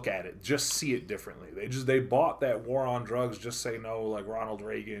just look at it, just see it differently. They bought that war on drugs, just say no, like Ronald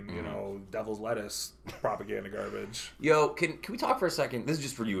Reagan, devil's lettuce propaganda garbage. Yo, can we talk for a second? This is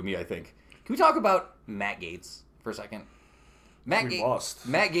just for you and me, I think. Can we talk about Matt Gaetz for a second? Matt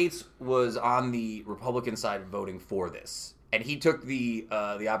Gaetz was on the Republican side voting for this, and he took the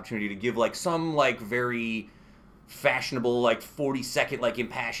opportunity to give some very fashionable 40-second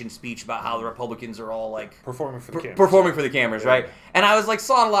impassioned speech about how the Republicans are all performing for the cameras, right? And I was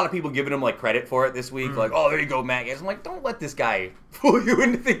saw a lot of people giving him credit for it this week, oh, there you go, Matt Gaetz. I'm like, don't let this guy fool you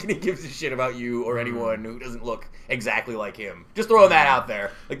into thinking he gives a shit about you or anyone who doesn't look exactly like him. Just throwing that out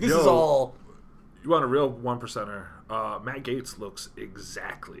there. This is all. You want a real one percenter? Matt Gaetz looks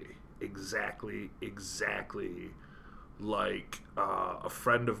exactly like a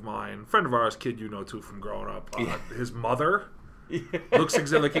friend of ours, kid too from growing up. His mother looks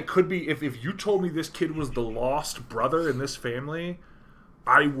exactly like it could be. If you told me this kid was the lost brother in this family,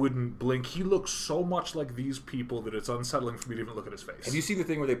 I wouldn't blink. He looks so much like these people that it's unsettling for me to even look at his face. Have you seen the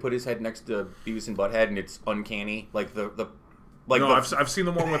thing where they put his head next to Beavis and Butthead and it's uncanny? Like I've seen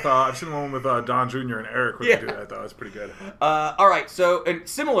the one with Don Jr. and Eric where they do that though. It's pretty good. All right, so in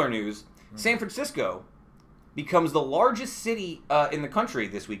similar news, San Francisco becomes the largest city in the country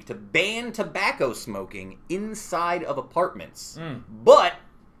this week to ban tobacco smoking inside of apartments. But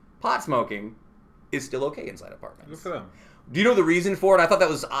pot smoking is still okay inside apartments. Good for them. Do you know the reason for it? I thought that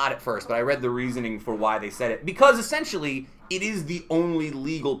was odd at first, but I read the reasoning for why they said it. Because essentially, it is the only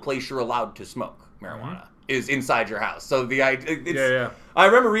legal place you're allowed to smoke marijuana, is inside your house. So the idea, I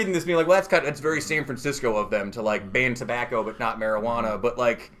remember reading this being like, well, that's very San Francisco of them to like ban tobacco but not marijuana. But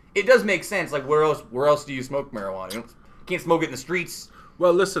like, it does make sense. Like, where else do you smoke marijuana? You can't smoke it in the streets.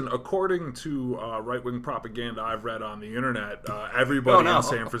 Well, listen, according to right-wing propaganda I've read on the internet, everybody in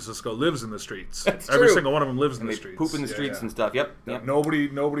San Francisco lives in the streets. Every single one of them lives in the streets. Poop in the streets and stuff. Yep.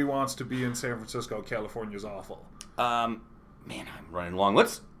 Nobody wants to be in San Francisco. California's awful. Man, I'm running long. I'm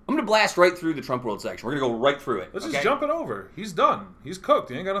going to blast right through the Trump world section. We're going to go right through it. Let's just jump it over. He's done. He's cooked.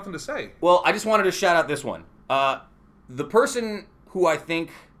 He ain't got nothing to say. Well, I just wanted to shout out this one. The person who I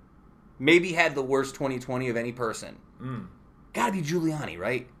think maybe had the worst 2020 of any person. Gotta be Giuliani,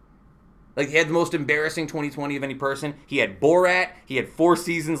 right? Like, he had the most embarrassing 2020 of any person. He had Borat. He had Four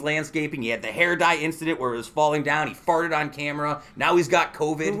Seasons landscaping. He had the hair dye incident where it was falling down. He farted on camera. Now he's got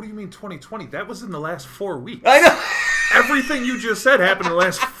COVID. Well, what do you mean 2020? That was in the last 4 weeks. I know. Everything you just said happened in the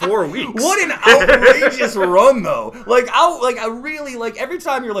last 4 weeks. What an outrageous run, though. I really, every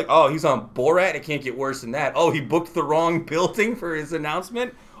time you're like, oh, he's on Borat, it can't get worse than that. Oh, he booked the wrong building for his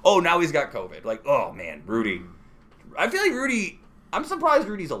announcement. Oh, now he's got COVID. Like, oh, man, Rudy. I feel like Rudy, I'm surprised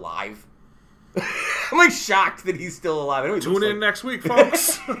Rudy's alive. I'm shocked that he's still alive. Tune in next week,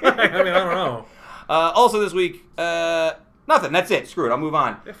 folks. I don't know. Also this week, nothing. That's it. Screw it. I'll move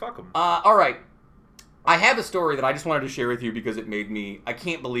on. Yeah, fuck him. All right. I have a story that I just wanted to share with you because it made me, I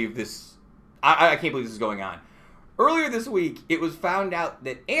can't believe this. I can't believe this is going on. Earlier this week, it was found out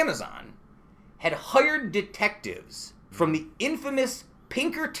that Amazon had hired detectives from the infamous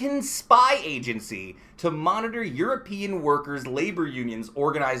Pinkerton spy agency to monitor European workers' labor unions'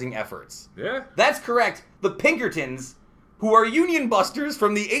 organizing efforts. Yeah. That's correct. The Pinkertons, who are union busters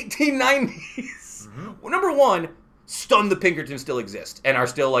from the 1890s. Well, number one, stunned the Pinkertons still exist and are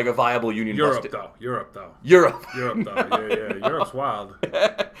still a viable union buster. Europe, though. Europe, though. Yeah. Europe's wild.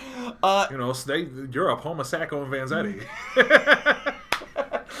 Europe, Homo Sacco and Vanzetti.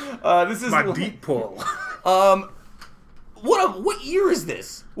 This is my deep pull. What year is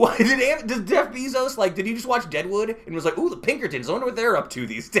this? Why did Jeff Bezos did he just watch Deadwood and was like, ooh, the Pinkertons, I wonder what they're up to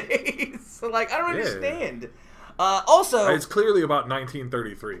these days? I don't understand. Also, it's clearly about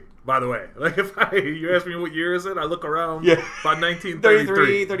 1933. By the way, if you ask me what year is it, I look around. Yeah, about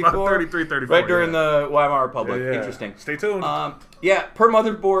 1933, 34, about 33, 34, right during the Weimar Republic. Yeah. Interesting. Stay tuned. Per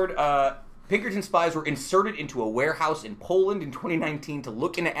Motherboard, Pinkerton spies were inserted into a warehouse in Poland in 2019 to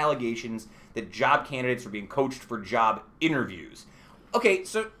look into allegations that job candidates were being coached for job interviews. Okay,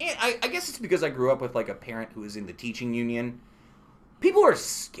 so I guess it's because I grew up with a parent who was in the teaching union. People are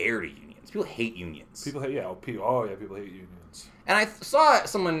scared of unions. People hate unions. People hate unions. And I saw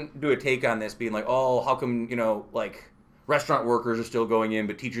someone do a take on this, being like, "Oh, how come restaurant workers are still going in,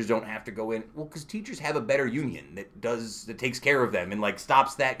 but teachers don't have to go in?" Well, because teachers have a better union that takes care of them and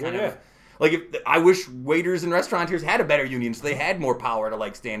stops that kind of. I wish waiters and restaurateurs had a better union, so they had more power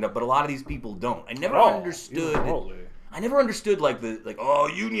to stand up. But a lot of these people don't. I never understood.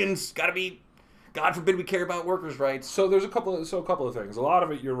 Unions gotta be. God forbid we care about workers' rights. So there's a couple of things. A lot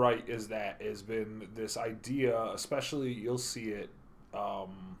of it, you're right, has been this idea, especially you'll see it.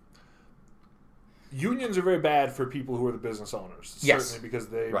 Unions are very bad for people who are the business owners. Yes. Certainly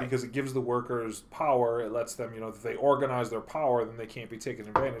because it gives the workers power. It lets them, if they organize their power, then they can't be taken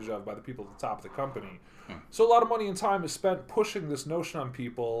advantage of by the people at the top of the company. So a lot of money and time is spent pushing this notion on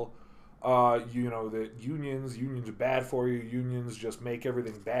people. That unions are bad for you. Unions just make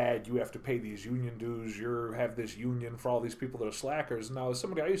everything bad. You have to pay these union dues. You have this union for all these people that are slackers. Now, as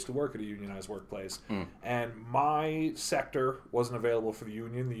somebody, I used to work at a unionized workplace, and my sector wasn't available for the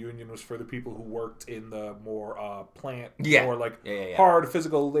union. The union was for the people who worked in the more plant, more hard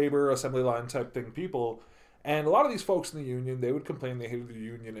physical labor, assembly line type thing people. And a lot of these folks in the union, they would complain they hated the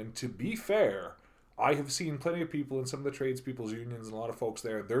union. And to be fair, I have seen plenty of people in some of the tradespeople's unions and a lot of folks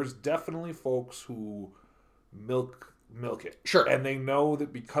there. There's definitely folks who milk it. Sure. And they know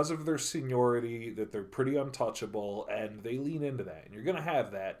that because of their seniority that they're pretty untouchable and they lean into that. And you're going to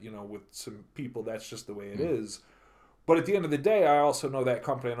have that, with some people, that's just the way it is. But at the end of the day, I also know that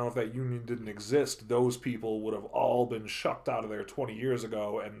company. I know if that union didn't exist, those people would have all been shucked out of there 20 years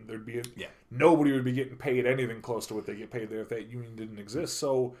ago, and there'd be nobody would be getting paid anything close to what they get paid there if that union didn't exist.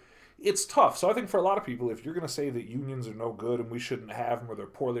 So it's tough. So I think for a lot of people, if you're going to say that unions are no good and we shouldn't have them, or they're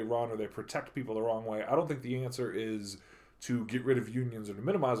poorly run, or they protect people the wrong way, I don't think the answer is to get rid of unions or to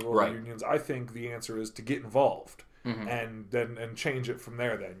minimize the role of unions. I think the answer is to get involved. And change it from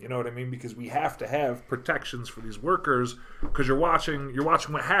there. Then you know what I mean, because we have to have protections for these workers, because you're watching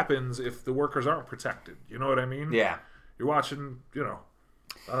what happens if the workers aren't protected. You know what I mean? Yeah. You're watching. You know,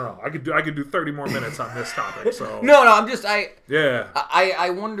 I don't know. I could do 30 more minutes on this topic. So no, I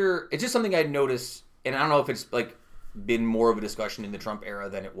wonder. It's just something I'd noticed, and I don't know if it's like been more of a discussion in the Trump era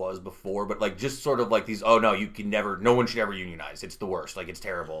than it was before, but like just sort of like these, no one should ever unionize. It's the worst. Like it's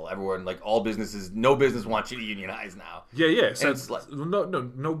terrible. Everyone, like all businesses, no business wants you to unionize now. Yeah. So it's like,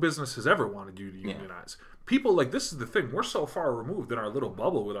 no business has ever wanted you to unionize. People, like, this is the thing. We're so far removed in our little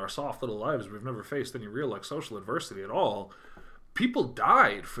bubble with our soft little lives. We've never faced any real like social adversity at all. People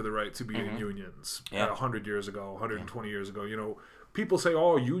died for the right to be in unions 100 years ago, 120 years ago. You know, people say,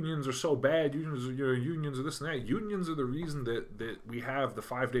 unions are so bad. Unions are this and that. Unions are the reason that we have the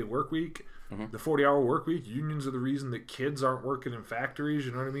 5-day work week, the 40-hour work week. Unions are the reason that kids aren't working in factories.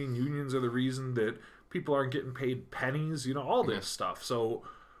 You know what I mean? Unions are the reason that people aren't getting paid pennies. You know, all this stuff. So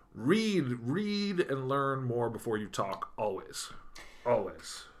read and learn more before you talk. Always.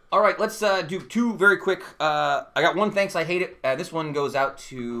 All right, let's do two very quick. I got one, thanks, I hate it. This one goes out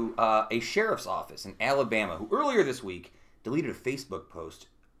to a sheriff's office in Alabama who earlier this week deleted a Facebook post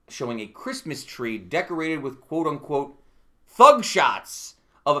showing a Christmas tree decorated with quote-unquote thug shots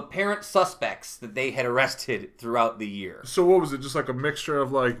of apparent suspects that they had arrested throughout the year. So what was it, just like a mixture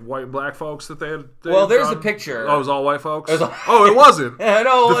of like white and black folks that they had there's a picture. Oh, it was all white folks? It wasn't?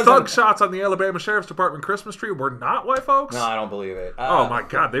 No, the thug shots on the Alabama Sheriff's Department Christmas tree were not white folks? No, I don't believe it. Oh my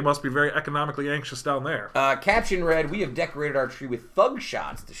God, they must be very economically anxious down there. Caption read, "We have decorated our tree with thug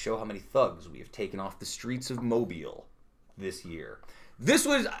shots to show how many thugs we have taken off the streets of Mobile this year." This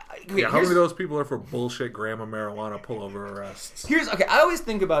was... how many of those people are for bullshit grandma marijuana pullover arrests? I always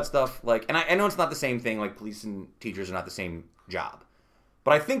think about stuff like... And I know it's not the same thing, like police and teachers are not the same job.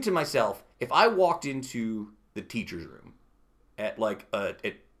 But I think to myself, if I walked into the teacher's room at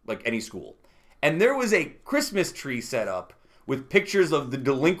any school, and there was a Christmas tree set up with pictures of the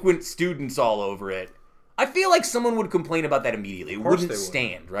delinquent students all over it, I feel like someone would complain about that immediately. It wouldn't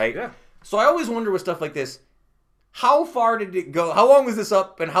stand, right? Yeah. So I always wonder with stuff like this, how far did it go? How long was this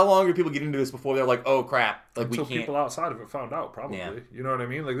up, and how long did people get into this before they're like, oh, crap, like Until we can't... people outside of it found out, probably. Yeah. You know what I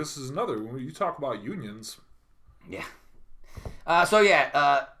mean? Like, this is another... When you talk about unions... Yeah.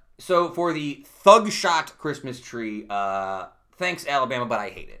 So for the thug shot Christmas tree, thanks, Alabama, but I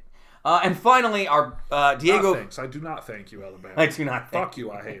hate it. And finally, our Diego... Thanks. I do not thank you, Alabama. I do not thank Fuck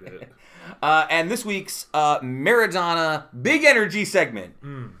you, I hate it. And this week's Maradona Big Energy segment.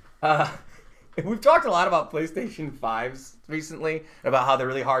 We've talked a lot about PlayStation 5s recently, about how they're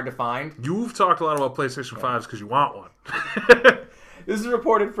really hard to find. You've talked a lot about PlayStation 5s because you want one. This is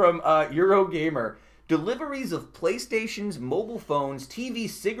reported from Eurogamer. Deliveries of PlayStations, mobile phones, TV,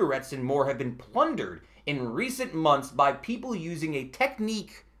 cigarettes, and more have been plundered in recent months by people using a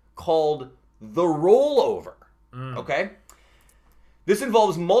technique called the rollover. Okay? This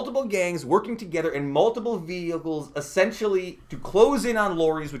involves multiple gangs working together in multiple vehicles, essentially to close in on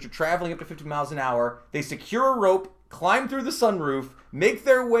lorries which are traveling up to 50 miles an hour. They secure a rope, climb through the sunroof, make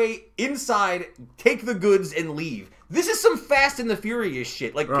their way inside, take the goods, and leave. This is some Fast and the Furious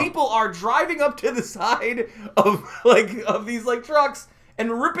shit. Like, people are driving up to the side of these trucks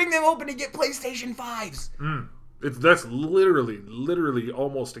and ripping them open to get PlayStation 5s. That's literally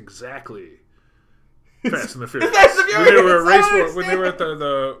almost exactly Fast and the Furious. When they were at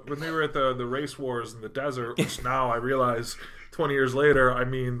the race wars in the desert, which now I realize 20 years later, I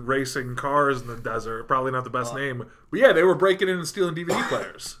mean racing cars in the desert. Probably not the best name. But yeah, they were breaking in and stealing DVD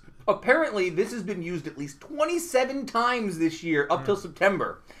players. Apparently, this has been used at least 27 times this year, up till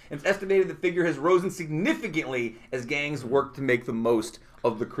September. It's estimated the figure has risen significantly as gangs work to make the most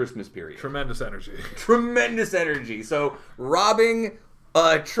of the Christmas period. Tremendous energy. So, robbing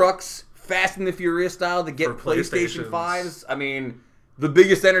trucks Fast and the Furious style to get PlayStation 5s. I mean, the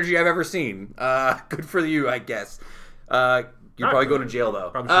biggest energy I've ever seen. Good for you, I guess. You're probably going to jail, though.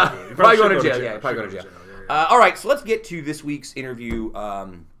 Probably going to jail. Yeah, probably going to jail. All right, so let's get to this week's interview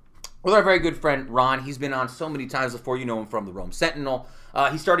with our very good friend, Ron. He's been on so many times before. You know him from the Rome Sentinel.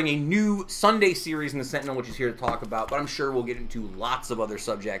 He's starting a new Sunday series in the Sentinel, which he's here to talk about, but I'm sure we'll get into lots of other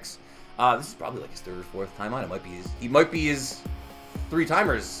subjects. This is probably like his third or fourth time on. He might be his Three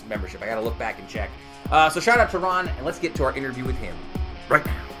Timers membership. I got to look back and check. So shout out to Ron, and let's get to our interview with him right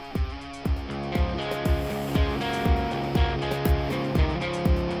now.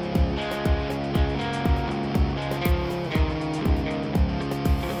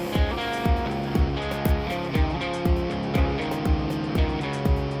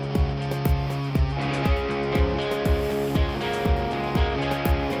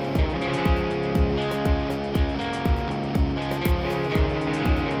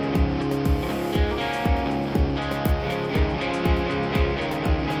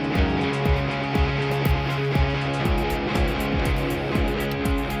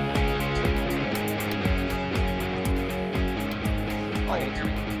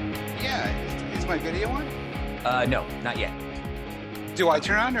 No, not yet. Do I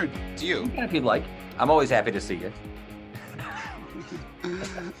turn on or do you? If you'd like. I'm always happy to see you.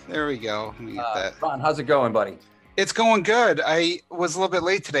 There we go. Let me get that. Ron, how's it going, buddy? It's going good. I was a little bit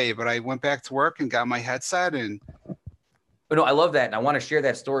late today, but I went back to work and got my headset and... No, I love that. And I want to share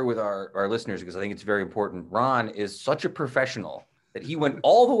that story with our listeners because I think it's very important. Ron is such a professional that he went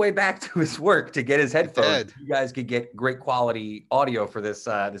all the way back to his work to get his headphones. You guys could get great quality audio for this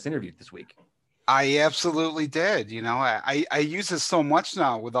interview this week. I absolutely did. You know, I use this so much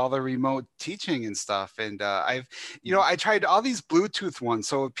now with all the remote teaching and stuff. And I tried all these Bluetooth ones.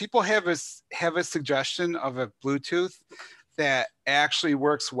 So if people have a suggestion of a Bluetooth that actually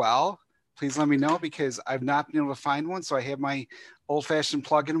works well, please let me know because I've not been able to find one. So I have my old fashioned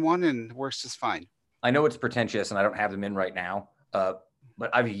plug-in one and it works just fine. I know it's pretentious and I don't have them in right now. But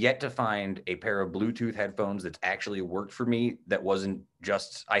I've yet to find a pair of Bluetooth headphones that's actually worked for me that wasn't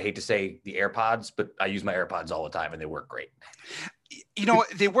just, I hate to say the AirPods, but I use my AirPods all the time and they work great. You know,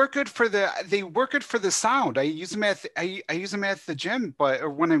 they work good for the sound. I use them at the gym, but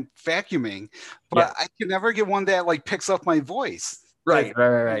or when I'm vacuuming, but I can never get one that like picks up my voice. Right.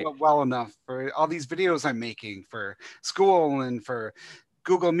 Well enough for all these videos I'm making for school and for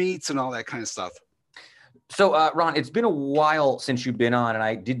Google Meets and all that kind of stuff. So, Ron, it's been a while since you've been on, and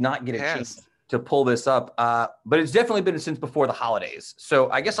I did not get a chance to pull this up, but it's definitely been since before the holidays.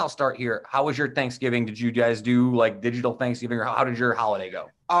 So I guess I'll start here. How was your Thanksgiving? Did you guys do like digital Thanksgiving, or how did your holiday go?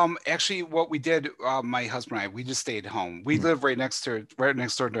 Actually, what we did, my husband and I, we just stayed home. We live right next door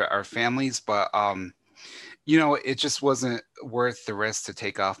to our families, but you know, it just wasn't worth the risk to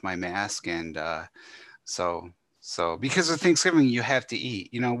take off my mask, and So because of Thanksgiving, you have to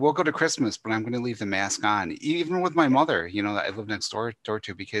eat. You know, we'll go to Christmas, but I'm going to leave the mask on, even with my mother, you know, that I live next door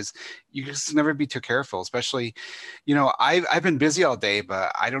to, because you just never be too careful, especially, you know, I've been busy all day,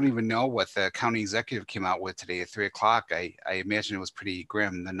 but I don't even know what the county executive came out with today at 3:00. I imagine it was pretty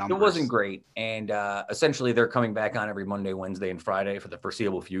grim, the numbers. It wasn't great. And essentially they're coming back on every Monday, Wednesday, and Friday for the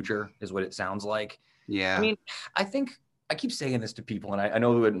foreseeable future is what it sounds like. Yeah. I mean, I think I keep saying this to people, and I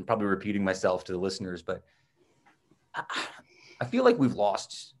know I'm probably repeating myself to the listeners, but I feel like we've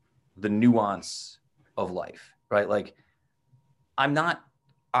lost the nuance of life, right? Like I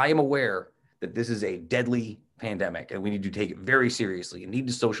am aware that this is a deadly pandemic and we need to take it very seriously and need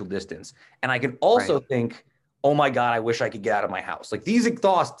to social distance. And I can also think, oh my God, I wish I could get out of my house. Like these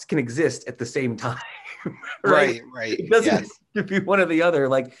thoughts can exist at the same time. Right. It doesn't have to be one or the other.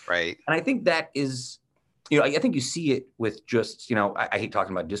 Like, right. And I think that is, you know, I think you see it with just, you know, I hate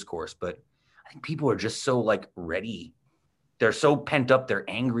talking about discourse, but I think people are just so like ready. They're so pent up. They're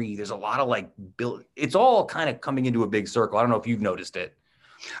angry. There's a lot of like it's all kind of coming into a big circle. I don't know if you've noticed it.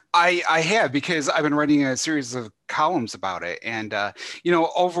 I have, because I've been writing a series of columns about it. And, you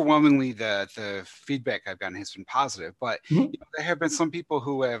know, overwhelmingly the feedback I've gotten has been positive. But you know, there have been some people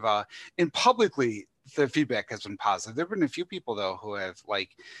who have, and publicly, the feedback has been positive. There have been a few people, though, who have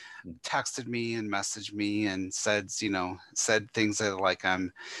like texted me and messaged me and said things that like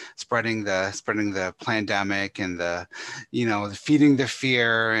I'm spreading the pandemic and the, you know, feeding the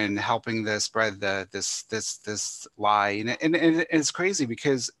fear and helping to spread this lie. And it's crazy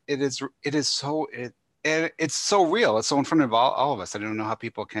because it's so real. It's so in front of all of us. I don't know how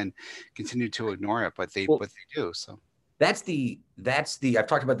people can continue to ignore it, but they do. So. That's the I've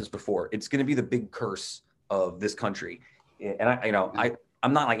talked about this before. It's going to be the big curse of this country. And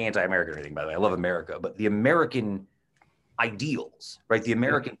I'm not like anti-American or anything, by the way. I love America, but the American ideals, right? The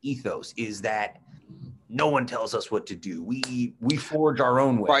American ethos is that no one tells us what to do. We forge our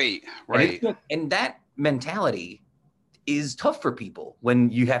own way. Right. And that mentality is tough for people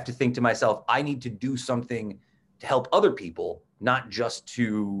when you have to think to myself, I need to do something to help other people, not just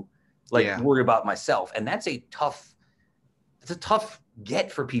to worry about myself. And that's a tough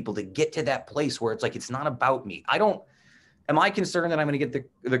get for people to get to that place where it's like, it's not about me. Am I concerned that I'm going to get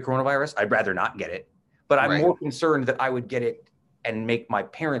the coronavirus? I'd rather not get it, but I'm more concerned that I would get it and make my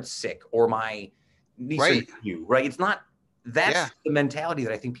parents sick or my niece or Right. nephew, right? It's not, that's Yeah. the mentality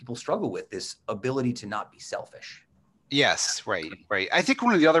that I think people struggle with, this ability to not be selfish. Yes, right, right. I think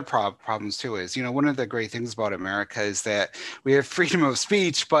one of the other problems too is, one of the great things about America is that we have freedom of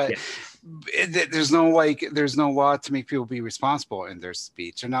speech, but there's no law to make people be responsible in their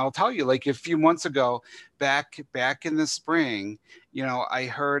speech. And I'll tell you, like a few months ago, back in the spring, I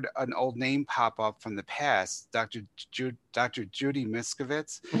heard an old name pop up from the past, Dr. Judy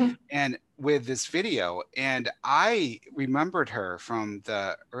Miskovitz, and with this video, and I remembered her from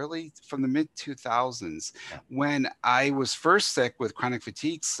the mid 2000s when I was first sick with chronic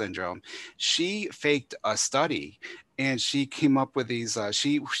fatigue syndrome. She faked a study, and she came up with these.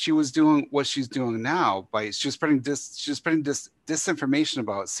 She was doing what she's doing now by spreading disinformation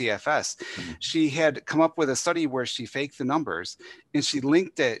about CFS. She had come up with a study where she faked the numbers, and she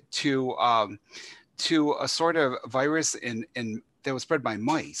linked it to a sort of virus in that was spread by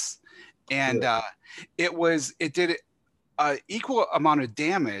mice, and it did equal amount of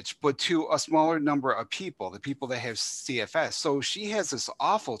damage, but to a smaller number of people, the people that have CFS. So she has this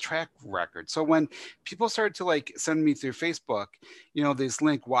awful track record. So when people started to like send me through Facebook, this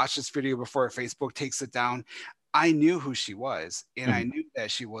link, watch this video before Facebook takes it down, I knew who she was, and I knew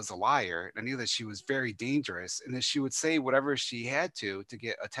that she was a liar. I knew that she was very dangerous, and that she would say whatever she had to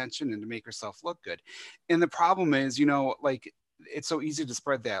get attention and to make herself look good. And the problem is, like, it's so easy to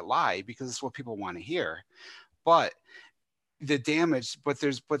spread that lie because it's what people want to hear. But the damage, but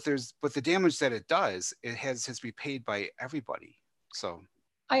the damage that it does, it has to be paid by everybody. So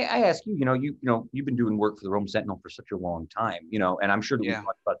I ask you, you've been doing work for the Rome Sentinel for such a long time, and I'm sure that we've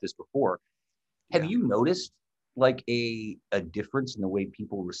talked about this before. Have you noticed like a difference in the way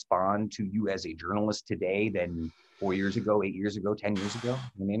people respond to you as a journalist today than 4 years ago, 8 years ago, 10 years ago?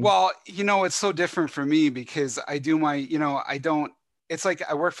 I mean, well, it's so different for me because I do my, I don't, it's like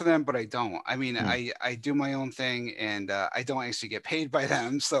I work for them, but I don't. I mean, I do my own thing, and I don't actually get paid by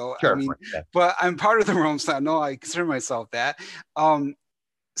them. So, sure, I mean, but I'm part of the Rome Sentinel. I consider myself that.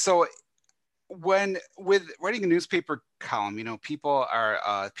 So with writing a newspaper column, people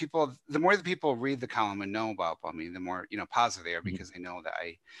are the more the people read the column and know about me, the more positive they are, because they know that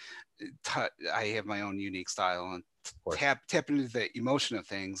I have my own unique style and tap into the emotion of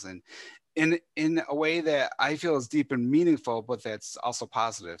things, and in a way that I feel is deep and meaningful, but that's also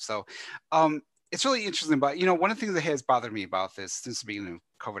positive. So it's really interesting. But one of the things that has bothered me about this since the beginning of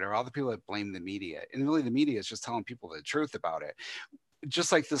COVID are all the people that blame the media, and really the media is just telling people the truth about it.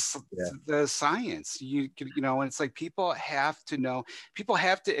 Just like this, the science, and it's like people have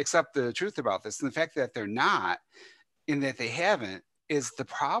to accept the truth about this, and the fact that they're not, and that they haven't, is the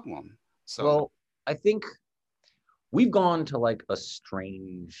problem. So, well, I think we've gone to like a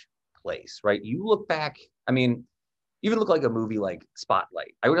strange place, right? You look back, I mean, even look like a movie like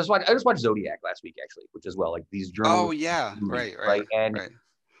Spotlight. I just watched Zodiac last week, actually, which is like these journalists. Oh yeah, movies, right. And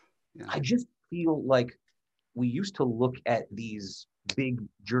Yeah. I just feel like we used to look at these big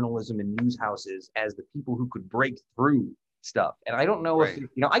journalism and news houses as the people who could break through stuff. And I don't know if,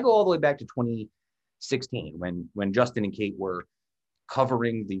 I go all the way back to 2016 when Justin and Kate were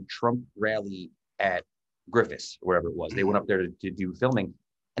covering the Trump rally at Griffiths, or wherever it was. They went up there to do filming.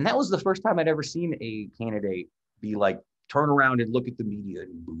 And that was the first time I'd ever seen a candidate be like, turn around and look at the media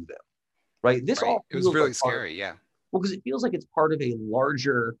and boo them. Right? It was really scary. Yeah. Well, because it feels like it's part of a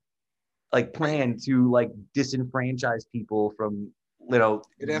larger like plan to like disenfranchise people from,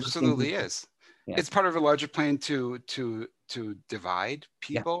 it absolutely is. Yeah. It's part of a larger plan to divide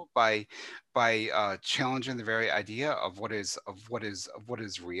people by challenging the very idea of what is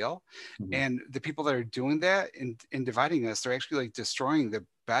real. And the people that are doing that in dividing us, they're actually like destroying the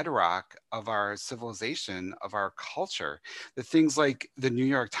bedrock of our civilization, of our culture. The things like the New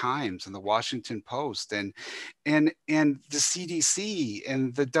York Times and the Washington Post and the CDC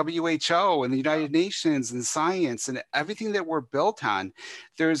and the WHO and the United Nations and science and everything that we're built on.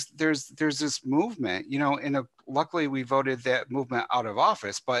 There's this movement, and luckily we voted that movement out of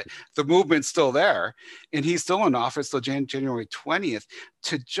office, but the movement's still there, and he's still in office till January 20th,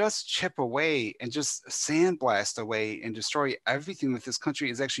 to just chip away and just sandblast away and destroy everything that this country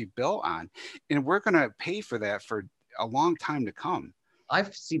is actually built on. And we're going to pay for that for a long time to come.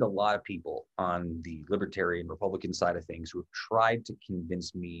 I've seen a lot of people on the libertarian Republican side of things who have tried to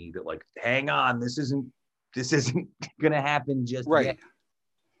convince me that, like, hang on, this isn't going to happen just yet.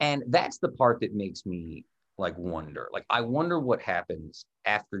 And that's the part that makes me like wonder. Like, I wonder what happens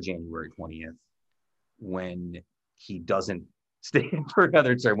after January 20th when he doesn't stand for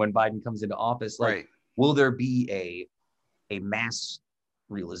another term, when Biden comes into office. Like, will there be a mass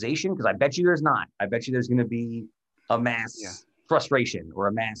realization? Because I bet you there's not. I bet you there's going to be a mass frustration or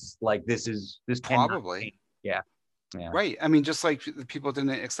a mass like this probably. Yeah. Right. I mean, just like the people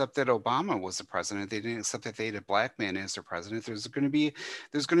didn't accept that Obama was the president, they didn't accept that they had a black man as their president. There's going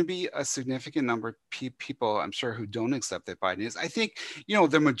to be a significant number of people, I'm sure, who don't accept that Biden is. I think,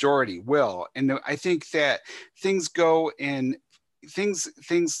 the majority will, and I think that things go in things.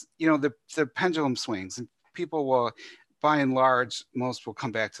 The pendulum swings, and people will, by and large, most will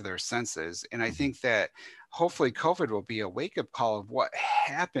come back to their senses. And I think that hopefully COVID will be a wake-up call of what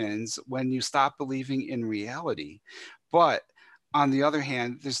happens when you stop believing in reality. But on the other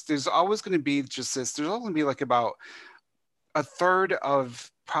hand, there's always going to be just this, there's always going to be like about a third of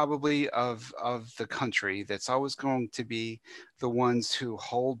probably of the country that's always going to be the ones who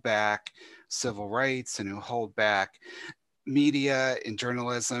hold back civil rights and who hold back media and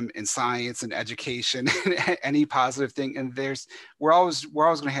journalism and science and education and any positive thing. And we're always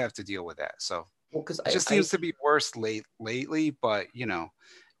going to have to deal with that. So because it just seems to be worse lately, but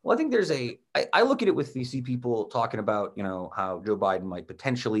Well, I think there's I look at it with these people talking about, how Joe Biden might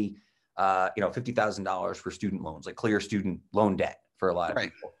potentially, $50,000 for student loans, like clear student loan debt for a lot of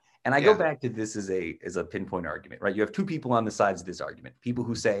people. And I go back to this as a pinpoint argument, right? You have two people on the sides of this argument. People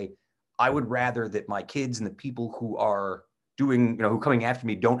who say, I would rather that my kids and the people who are doing, who coming after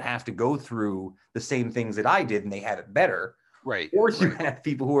me don't have to go through the same things that I did and they have it better. Right. Or you have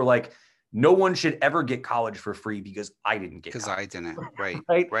people who are like, no one should ever get college for free because I didn't get college. Because I didn't.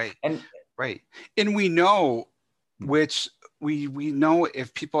 Right. Right. And we know we know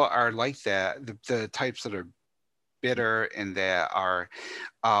if people are like that, the types that are bitter and that are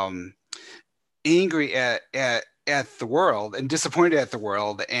angry at the world and disappointed at the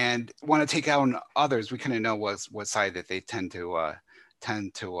world and want to take out on others, we kind of know what side that they tend to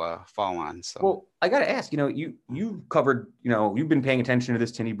fall on. So, well, I got to ask, you covered, you've been paying attention to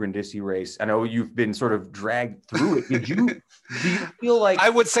this Tinny Brindisi race. I know you've been sort of dragged through it. Do you feel like? I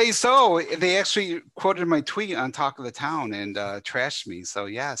would say so. They actually quoted my tweet on Talk of the Town and trashed me. So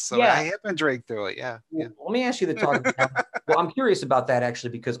yes, I have been dragged through it. Yeah. Well, let me ask you the Talk of the Town. Well, I'm curious about that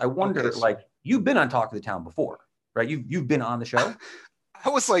actually, because I wonder, you've been on Talk of the Town before, right? You've been on the show. I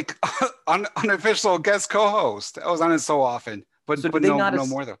was like unofficial guest co-host. I was on it so often. But no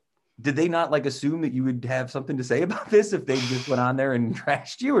more though. Did they not assume that you would have something to say about this if they just went on there and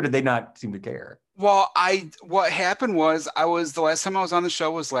trashed you, or did they not seem to care? Well, what happened was the last time I was on the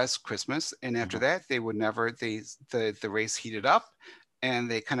show was last Christmas, and after that they would never the race heated up.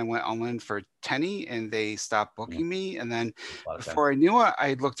 And they kind of went all in for Tenny and they stopped booking me. And then before I knew it,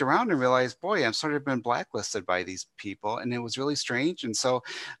 I looked around and realized, boy, I've sort of been blacklisted by these people. And it was really strange. And so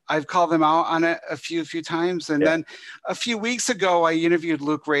I've called them out on it a few times. And then a few weeks ago, I interviewed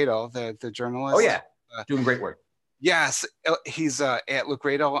Luke Radel, the journalist. Oh, yeah. Doing great work. Yes, he's at Luke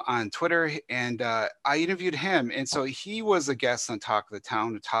Radel on Twitter, and I interviewed him, and so he was a guest on Talk of the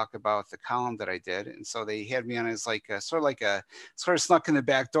Town to talk about the column that I did, and so they had me on as sort of snuck in the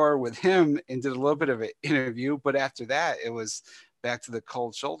back door with him and did a little bit of an interview, but after that it was back to the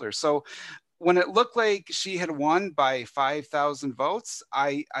cold shoulder. So when it looked like she had won by 5,000 votes,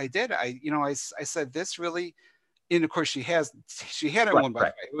 I said this really. And of course, she hadn't won by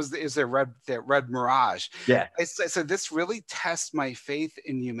fight. It was that red mirage. Yeah. I said this really tests my faith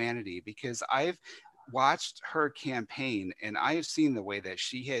in humanity because I've watched her campaign and I have seen the way that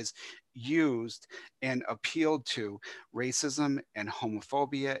she has used and appealed to racism and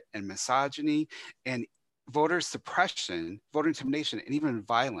homophobia and misogyny and voter suppression, voter intimidation, and even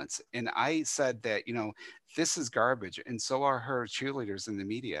violence. And I said that, this is garbage. And so are her cheerleaders in the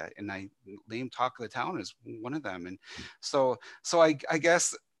media. And I named Talk of the Town as one of them. And so I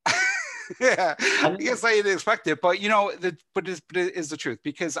guess, yeah, I guess I didn't expect it, but but it is the truth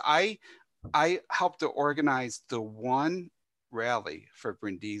because I helped to organize the one rally for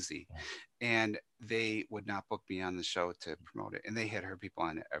Brindisi and they would not book me on the show to promote it. And they had her people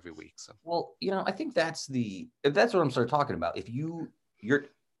on it every week. So, well, I think that's what I'm sort of talking about. If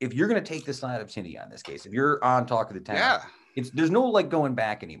you're going to take the side of Tindy on this case, if you're on Talk of the Town, there's no going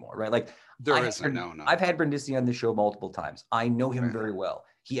back anymore, right? There isn't. No. I've had Brindisi on the show multiple times. I know him very well.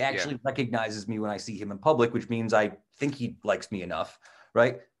 He actually recognizes me when I see him in public, which means I think he likes me enough,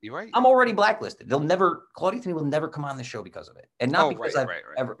 right? You're right. I'm already blacklisted. Claudia Tinny will never come on the show because of it. And not because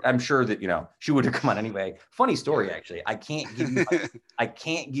I'm sure that, she would have come on anyway. Funny story, actually. I can't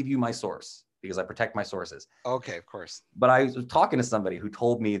give you my source because I protect my sources. Okay, of course. But I was talking to somebody who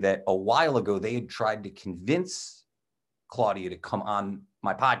told me that a while ago they had tried to convince Claudia to come on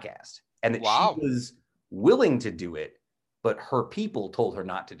my podcast and that she was willing to do it, but her people told her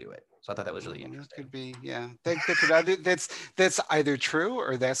not to do it. So I thought that was really interesting. That could be, yeah. That could either, that's either true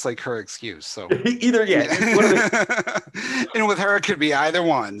or that's like her excuse. So either, yeah. And with her, it could be either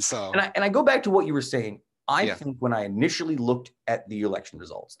one. So and I go back to what you were saying. I think when I initially looked at the election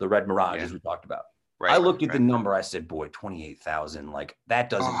results, the Red Mirage, as we talked about, I looked at the number. I said, "Boy, 28,000. Like that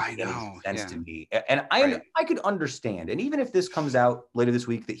doesn't make any sense to me." And I could understand. And even if this comes out later this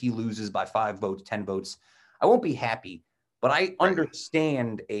week that he loses by 5 votes, 10 votes, I won't be happy. But I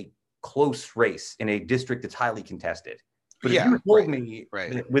understand a close race in a district that's highly contested. But if you told me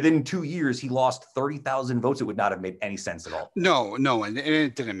that within 2 years he lost 30,000 votes, it would not have made any sense at all. No, and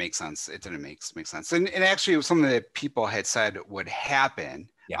it didn't make sense. It didn't make sense. And actually, it was something that people had said would happen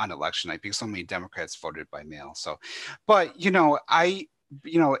on election night because so many Democrats voted by mail. So, but I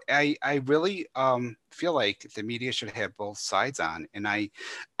really feel like the media should have both sides on, and I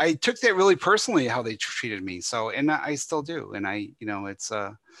took that really personally how they treated me. So, and I still do, and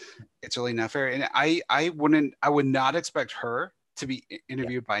it's really not fair. And I would not expect her to be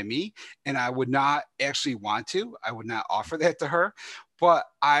interviewed by me, and I would not actually want to. I would not offer that to her, but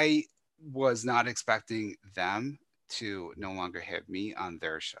I was not expecting them to no longer have me on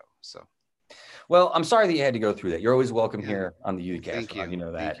their show. So. Well, I'm sorry that you had to go through that. You're always welcome here on the Uticast. Thank you. You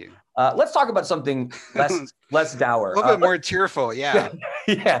know that. Thank you. Let's talk about something less dour. A little bit more cheerful, yeah.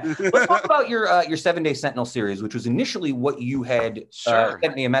 Let's talk about your 7-Day Sentinel series, which was initially what you had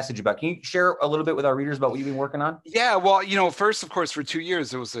sent me a message about. Can you share a little bit with our readers about what you've been working on? Yeah, well, first, of course, for 2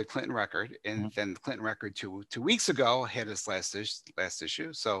 years, it was the Clinton record. And then the Clinton record two weeks ago had its last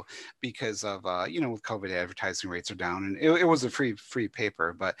issue. So because of, with COVID, advertising rates are down. And it was a free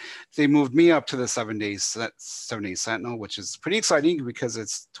paper. But they moved me up to the 7-Day Sentinel, which is pretty exciting because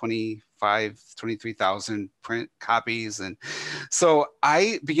it's 23,000 print copies. And so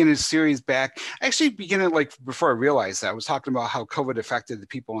I began a series back. I actually began it like before I realized that. I was talking about how COVID affected the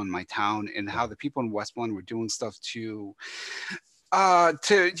people in my town and how the people in Westmoreland were doing stuff to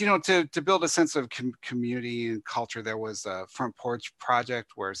build a sense of community and culture. There was a front porch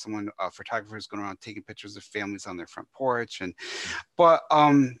project where a photographer is going around taking pictures of families on their front porch. But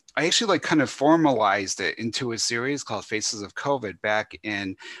I actually kind of formalized it into a series called Faces of COVID back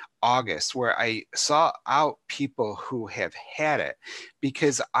in August, where I saw out people who have had it,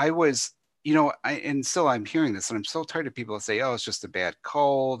 because I was, and still I'm hearing this, and I'm so tired of people that say, "Oh, it's just a bad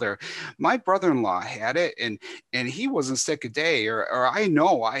cold," or "My brother-in-law had it and he wasn't sick a day," or "I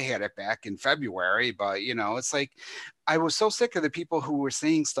know I had it back in February," but it's like I was so sick of the people who were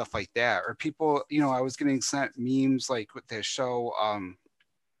saying stuff like that, or people, I was getting sent memes like with this show,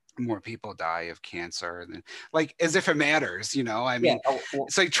 more people die of cancer than, like, as if it matters, I mean,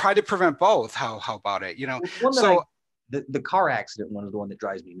 it's like try to prevent both. How about it, so the car accident one is the one that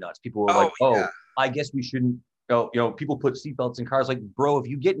drives me nuts. People were I guess we shouldn't people put seatbelts in cars. Like, bro, if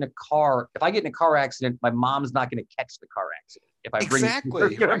I get in a car accident, my mom's not going to catch the car accident if I bring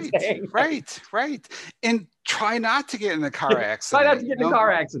right. And try not to get in the car accident. Try not to get in the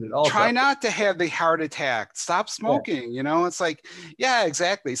car accident. Also. Try not to have the heart attack. Stop smoking. It's like, yeah,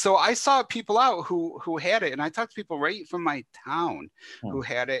 exactly. So I saw people out who had it, and I talked to people right from my town who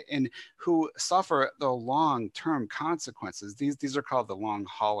had it and who suffer the long-term consequences. These are called the long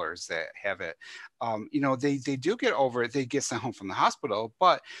haulers that have it. They do get over it. They get sent home from the hospital,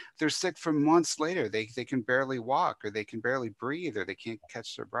 but they're sick for months later. They can barely walk, or they can barely breathe, or they can't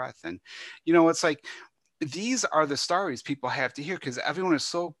catch their breath. And, it's like, these are the stories people have to hear, because everyone is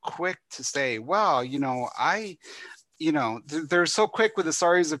so quick to say, well, they're so quick with the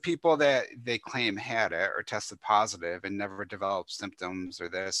stories of people that they claim had it or tested positive and never developed symptoms or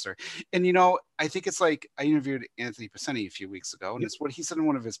this and I think it's like, I interviewed Anthony Pacini a few weeks ago, and it's what he said in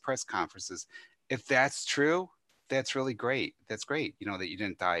one of his press conferences. If that's true, that's really great. That's great. That you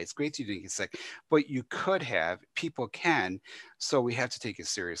didn't die. It's great that you didn't get sick, but you could have. People can. So we have to take it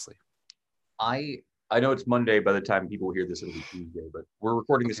seriously. I know it's Monday by the time people hear this, it'll be Tuesday, but we're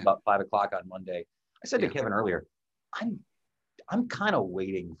recording this about 5 o'clock on Monday. I said to Kevin earlier, I'm kind of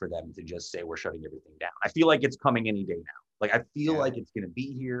waiting for them to just say we're shutting everything down. I feel like it's coming any day now. Like, I feel like it's going to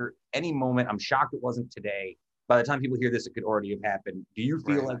be here any moment. I'm shocked it wasn't today. By the time people hear this, it could already have happened. Do you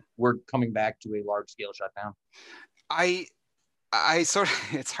feel like we're coming back to a large scale shutdown? I sort of,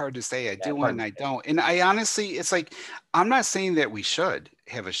 it's hard to say. I do and I don't. And I honestly, it's like, I'm not saying that we should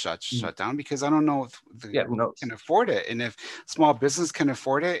have a shutdown, because I don't know if can afford it, and if small business can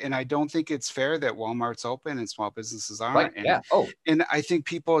afford it. And I don't think it's fair that Walmart's open and small businesses aren't. And I think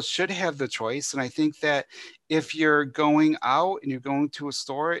people should have the choice. And I think that if you're going out and you're going to a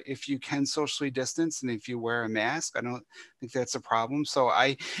store, if you can socially distance and if you wear a mask, I don't think that's a problem. So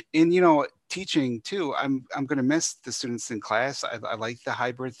teaching too, I'm going to miss the students in class. I like the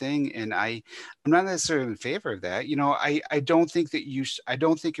hybrid thing, and I'm not necessarily in favor of that. I don't think that I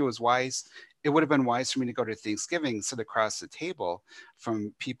don't think it was wise. It would have been wise for me to go to Thanksgiving, sit across the table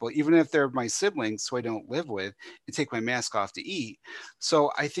from people, even if they're my siblings who I don't live with, and take my mask off to eat.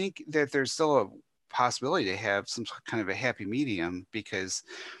 So I think that there's still a possibility to have some kind of a happy medium, because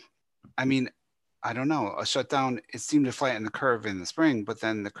I mean, I don't know, a shutdown, it seemed to flatten the curve in the spring, but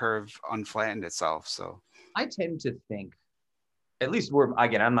then the curve unflattened itself. So I tend to think, at least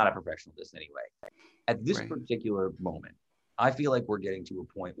I'm not a professional at this anyway. At this particular moment, I feel like we're getting to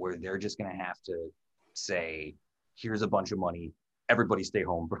a point where they're just going to have to say, here's a bunch of money, everybody stay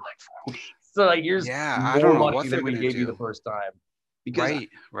home for like 4 weeks. So like, here's I don't know money than we gave you the first time. Because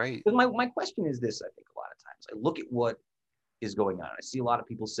Because my question is this, I think a lot of times, I look at what is going on. I see a lot of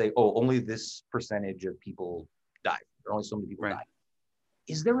people say, oh, only this percentage of people die. There are only so many people die.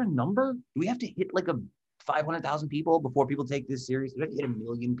 Is there a number? Do we have to hit like a 500,000 people before people take this serious? Do we have to hit 1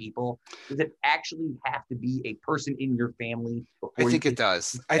 million people? Does it actually have to be a person in your family? I think it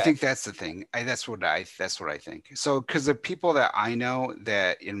does. I think that's the thing. That's what I think. So, because the people that I know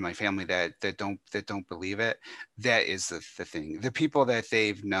that in my family that don't believe it, that is the thing. The people that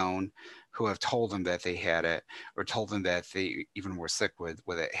they've known who have told them that they had it, or told them that they even were sick with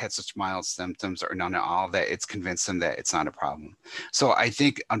it, had such mild symptoms or none at all, that it's convinced them that it's not a problem. So I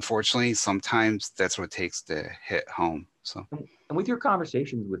think, unfortunately, sometimes that's what it takes to hit home. So, and with your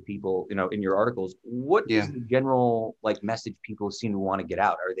conversations with people, in your articles, what is the general message people seem to want to get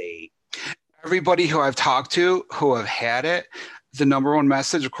out? Are they? Everybody who I've talked to who have had it, the number one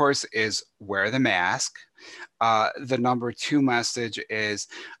message, of course, is wear the mask. The number two message is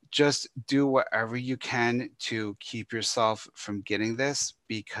just do whatever you can to keep yourself from getting this,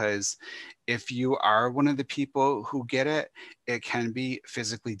 because if you are one of the people who get it, it can be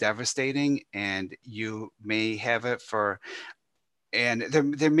physically devastating, and you may have it and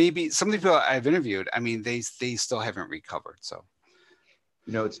there may be some of the people I've interviewed, I mean, they still haven't recovered. So,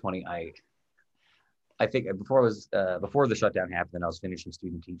 it's funny. I think before the shutdown happened, I was finishing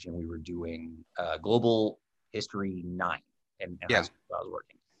student teaching. We were doing Global History 9 and high school I was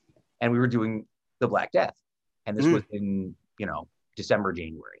working. And we were doing the Black Death. And this was in, December,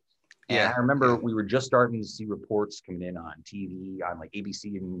 January. And I remember we were just starting to see reports coming in on TV, on like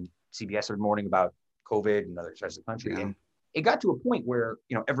ABC and CBS every morning about COVID and other parts of the country. Yeah. And it got to a point where,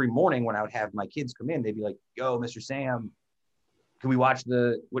 every morning when I would have my kids come in, they'd be like, yo, Mr. Sam, can we watch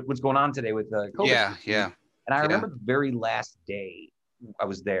what's going on today with COVID? Yeah. And I remember the very last day I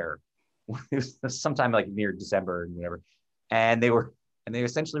was there, it was sometime like near December and whatever. And they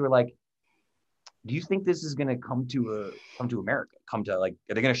essentially were like, do you think this is going to come to America? Are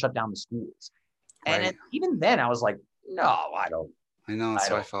they going to shut down the schools? Right. And even then I was like, no, I don't. I know. That's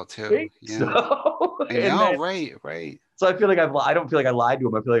how I felt too. Yeah. So. I know. Right. So I feel like I don't feel like I lied to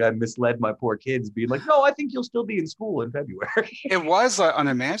him. I feel like I misled my poor kids, being like, no, I think you'll still be in school in February. It was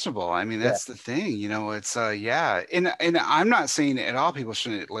unimaginable. I mean, that's the thing, it's And I'm not saying at all people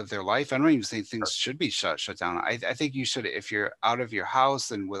shouldn't live their life. I don't even think things should be shut down. I think you should, if you're out of your house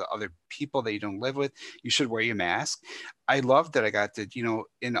and with other people that you don't live with, you should wear your mask. I love that I got to,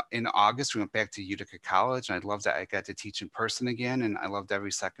 in August, we went back to Utica College, and I love that I got to teach in person again, and I loved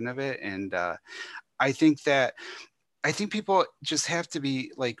every second of it. And I think people just have to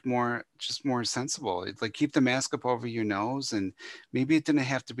be more sensible. Like, keep the mask up over your nose, and maybe it didn't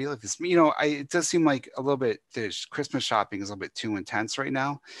have to be like this. It does seem like a little bit, the Christmas shopping is a little bit too intense right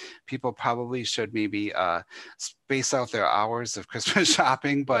now. People probably should maybe space out their hours of Christmas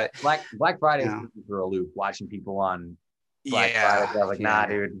shopping. But Black Friday is for a loop, watching people on Black Friday. I was like, nah,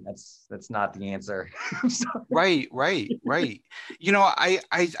 dude, that's not the answer. Right. I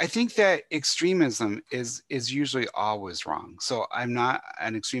think that extremism is usually always wrong. So I'm not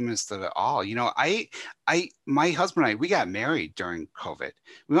an extremist at all. My husband and I, we got married during COVID.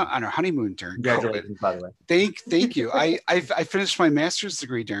 We went on our honeymoon during COVID. By the way. Thank you. I finished my master's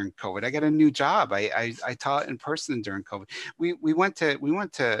degree during COVID. I got a new job. I taught in person during COVID. We went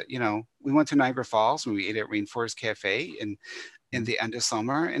to Niagara Falls, and we ate at Rainforest Cafe in the end of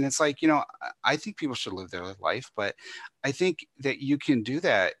summer. And it's like, I think people should live their life, but I think that you can do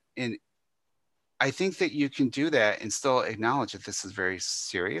that. And I think that you can do that and still acknowledge that this is very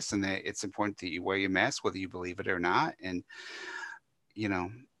serious, and that it's important that you wear your mask, whether you believe it or not. And,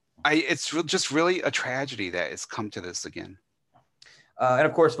 it's just really a tragedy that it's come to this again. And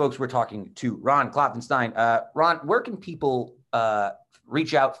of course, folks, we're talking to Ron Klopfanstein. Ron, where can people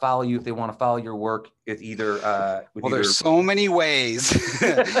reach out, follow you if they want to follow your work. It's either there's so many ways.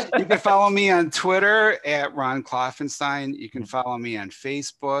 You can follow me on Twitter at Ron Klopfanstein. You can follow me on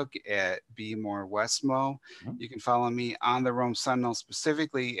Facebook at BeMoreWestmo. You can follow me on the Rome Sentinel,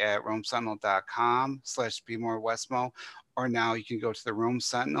 specifically at romesentinel.com/BeMoreWestmo. Or now you can go to the Rome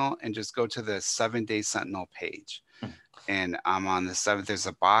Sentinel and just go to the 7-Day Sentinel page. And I'm on the 7th. There's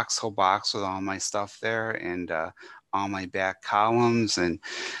a whole box with all my stuff there, and all my back columns. And,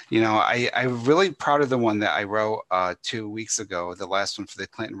 I'm really proud of the one that I wrote 2 weeks ago, the last one for the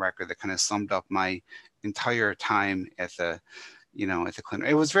Clinton record, that kind of summed up my entire time at the Clinton.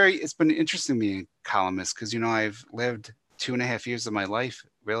 It's been interesting being a columnist because, I've lived 2.5 years of my life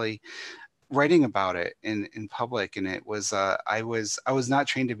really writing about it in public. And it was, I was not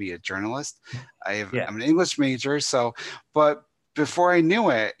trained to be a journalist. I'm an English major. But before I knew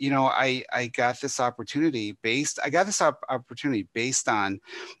it, I got this opportunity based on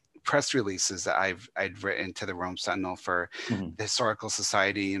press releases that I'd written to the Rome Sentinel for the Historical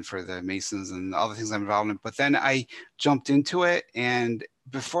Society and for the Masons and all the things I'm involved in. But then I jumped into it, and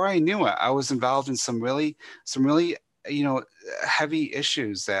before I knew it, I was involved in some really heavy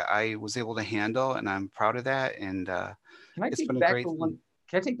issues that I was able to handle, and I'm proud of that. And it's been a great thing.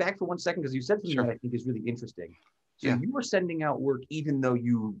 Can I take back for 1 second? Because you said something that I think is really interesting. So you were sending out work even though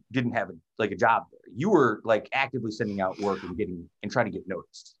you didn't have a job there. You were actively sending out work and trying to get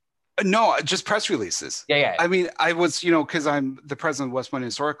noticed. No, just press releases. Yeah. I mean, I was, because I'm the president of the Westmoreland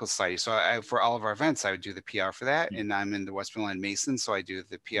Historical Society. So for all of our events, I would do the PR for that. And I'm in the Westmoreland Masons, so I do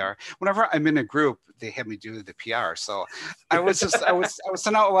the PR. Whenever I'm in a group, they have me do the PR. So I was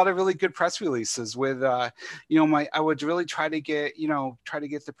sending out a lot of really good press releases with, I would really try to get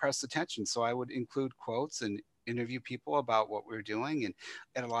the press attention. So I would include quotes and interview people about what we were doing and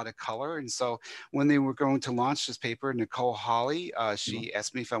add a lot of color. And so when they were going to launch this paper, Nicole Hawley, she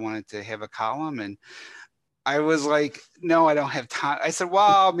asked me if I wanted to have a column, and I was like, no, I don't have time. I said,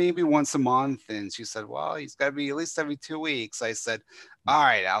 well, maybe once a month. And she said, well, he's got to be at least every 2 weeks. I said, all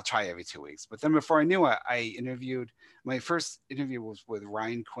right, I'll try every 2 weeks. But then before I knew it, my first interview was with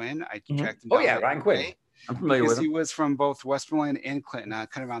Ryan Quinn. I tracked him down. Oh yeah, Ryan Quinn. I'm familiar with him. He was from both Westmoreland and Clinton,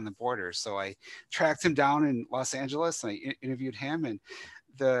 kind of on the border. So I tracked him down in Los Angeles, and I interviewed him. And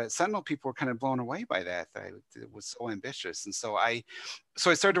the Sentinel people were kind of blown away by that. It was so ambitious. And so I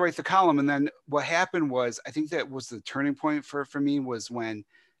started to write the column. And then what happened was, I think that was the turning point for me, was when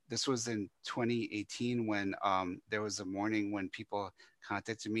this was in 2018, when there was a morning when people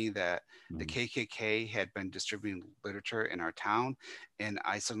contacted me that the KKK had been distributing literature in our town. And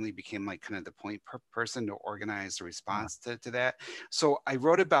I suddenly became kind of the point person to organize a response to that. So I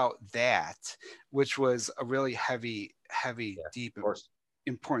wrote about that, which was a really heavy, deep,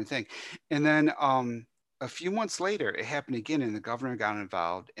 important thing. And then a few months later, it happened again, and the governor got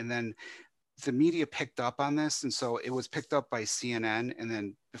involved. And then the media picked up on this. And so it was picked up by CNN. And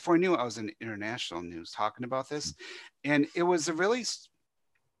then before I knew it, I was in international news talking about this. And it was a really,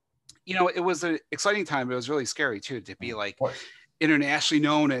 it was an exciting time, but it was really scary too, to be internationally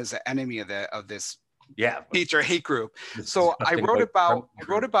known as an enemy of this hate group. So I wrote about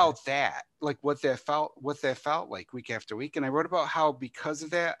that, what that felt like week after week. And I wrote about how, because of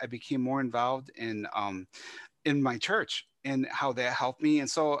that, I became more involved in my church and how that helped me. And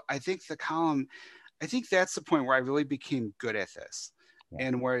so I think that's the point where I really became good at this,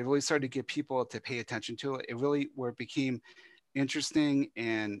 and where I really started to get people to pay attention to it. Where it became interesting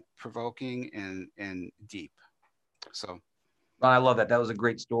and provoking and deep. So I love that. That was a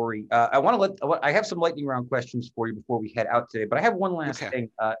great story. I have some lightning round questions for you before we head out today, but I have one last thing.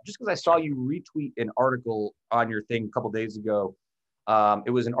 Just because I saw you retweet an article on your thing a couple of days ago.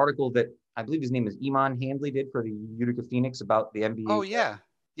 It was an article that I believe his name is Iman Handley did for the Utica Phoenix about the NBA. Oh yeah.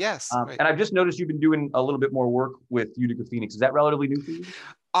 Yes. Right. And I've just noticed you've been doing a little bit more work with Utica Phoenix. Is that relatively new for you?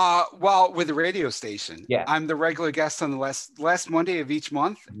 Well, with the radio station, I'm the regular guest on the last Monday of each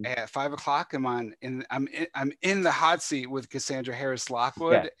month at 5:00. I'm in the hot seat with Cassandra Harris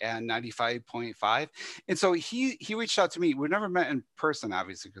Lockwood and 95.5. And so he reached out to me. We've never met in person,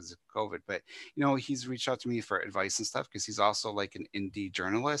 obviously, because of COVID, but he's reached out to me for advice and stuff, because he's also an indie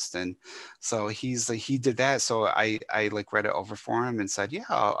journalist. And so he did that. So I read it over for him and said,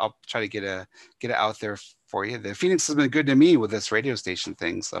 I'll try to get it out there for you. The Phoenix has been good to me with this radio station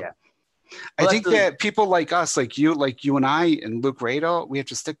thing. So I think that people like us, like you and I and Luke Rado, we have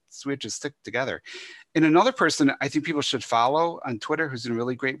to stick together. And another person I think people should follow on Twitter, who's doing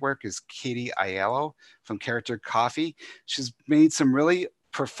really great work, is Katie Aiello from Character Coffee. She's made some really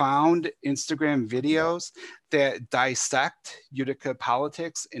profound Instagram videos that dissect Utica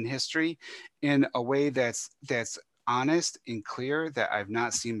politics and history in a way that's honest and clear that I've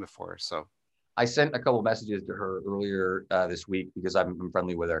not seen before. So I sent a couple messages to her earlier this week because I'm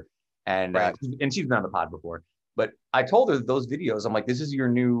friendly with her, and she's been on the pod before. But I told her those videos. I'm like, this is your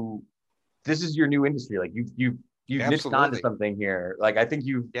new industry. Like you've niched onto something here. Like I think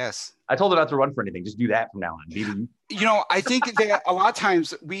Yes. I told her not to run for anything. Just do that from now on. I think that a lot of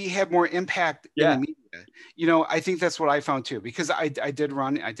times we have more impact in the media. I think that's what I found too, because I did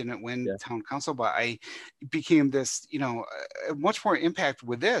run. I didn't win town council, but I became this, much more impact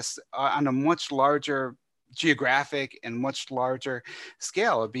with this on a much larger geographic and much larger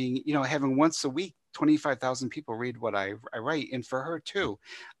scale of being, having once a week 25,000 people read what I write. And for her too,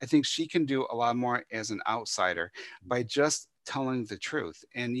 I think she can do a lot more as an outsider by just telling the truth.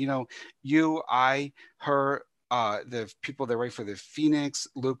 And, her, the people that write for the Phoenix,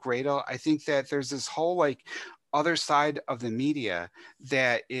 Luke Radel, I think that there's this whole other side of the media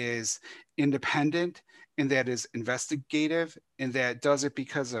that is independent and that is investigative and that does it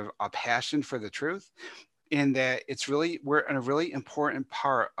because of a passion for the truth. And that we're in a really important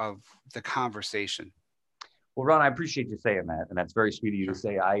part of the conversation. Well, Ron, I appreciate you saying that. And that's very sweet of you to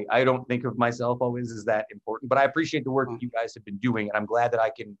say. I don't think of myself always as that important, but I appreciate the work that you guys have been doing. And I'm glad that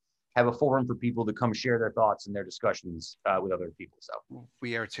I can have a forum for people to come share their thoughts and their discussions with other people. So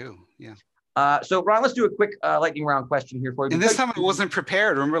we are too. Yeah. So Ron, let's do a quick lightning round question here for you. And this time I wasn't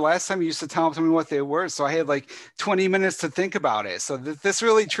prepared. Remember last time you used to tell me what they were. So I had 20 minutes to think about it. So this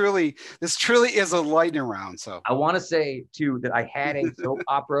truly is a lightning round. So I want to say too, that I had a soap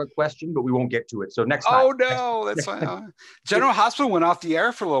opera question, but we won't get to it. So next time. Oh no, that's fine. General Hospital went off the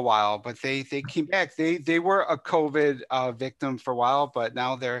air for a little while, but they came back. They were a COVID victim for a while, but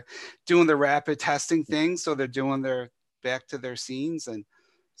now they're doing the rapid testing thing. So they're doing back to their scenes. And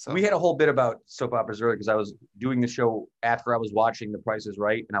so we had a whole bit about soap operas earlier because I was doing the show after I was watching The Price is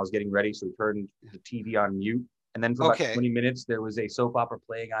Right and I was getting ready. So we turned the TV on mute. And then for about 20 minutes, there was a soap opera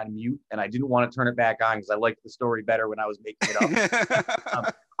playing on mute. And I didn't want to turn it back on because I liked the story better when I was making it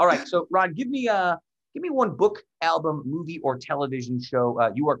up. All right. So Ron, give me one book, album, movie, or television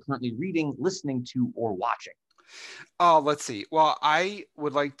show you are currently reading, listening to, or watching. Oh, let's see. Well, I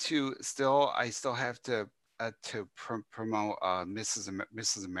would like to I still have to promote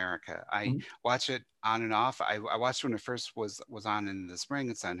Mrs. America. I watch it on and off. I watched when it first was on in the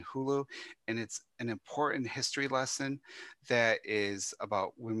spring. It's on Hulu, and it's an important history lesson that is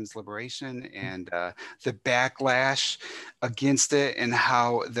about women's liberation and the backlash against it, and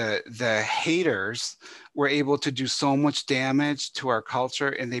how the haters were able to do so much damage to our culture,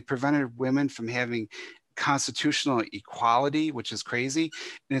 and they prevented women from having constitutional equality, which is crazy.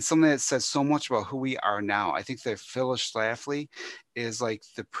 And it's something that says so much about who we are now. I think that Phyllis Schlafly is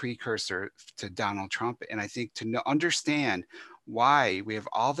the precursor to Donald Trump. And I think to understand why we have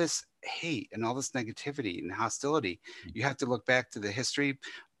all this hate and all this negativity and hostility, you have to look back to the history,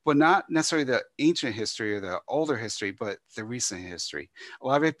 but not necessarily the ancient history or the older history, but the recent history. A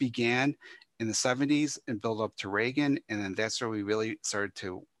lot of it began in the 70s and built up to Reagan. And then that's where we really started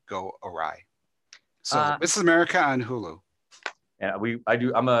to go awry. So Mrs. America on Hulu. Yeah,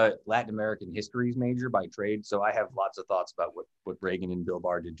 I'm a Latin American histories major by trade, so I have lots of thoughts about what Reagan and Bill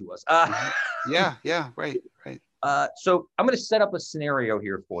Barr did to us. Yeah, right. So I'm going to set up a scenario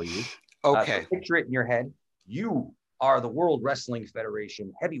here for you. Okay. So picture it in your head. You are the World Wrestling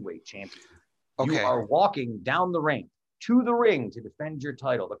Federation heavyweight champion. Okay. You are walking down the ring to the ring to defend your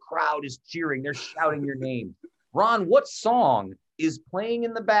title. The crowd is cheering. They're shouting your name. Ron, what song is playing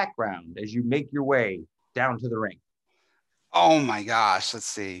in the background as you make your way down to the ring? Oh my gosh, let's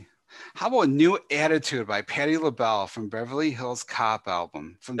see. How about New Attitude by Patti LaBelle from Beverly Hills Cop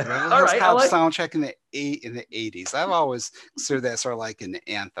album, from the Beverly Hills Cop soundtrack in the 80s. I've always considered that sort of like an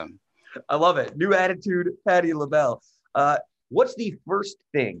anthem. I love it. New Attitude, Patti LaBelle. What's the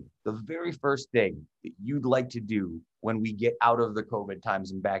very first thing that you'd like to do when we get out of the COVID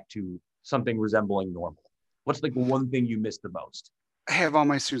times and back to something resembling normal? What's the one thing you miss the most? I have all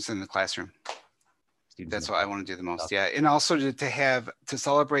my students in the classroom. That's what I want to do the most. Yeah. And also to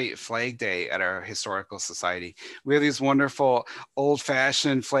celebrate Flag Day at our historical society. We have these wonderful old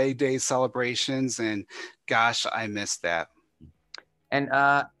fashioned Flag Day celebrations, and gosh, I miss that. And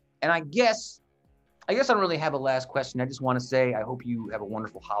I guess I don't really have a last question. I just want to say, I hope you have a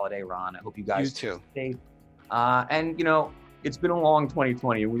wonderful holiday, Ron. I hope you guys stay safe. And it's been a long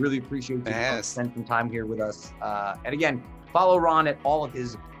 2020, and we really appreciate you spending some time here with us. And again, follow Ron at all of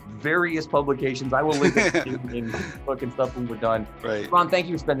his various publications. I will link it in book and stuff when we're done. Right. Ron, thank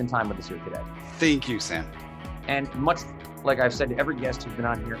you for spending time with us here today. Thank you, Sam. And much like I've said to every guest who's been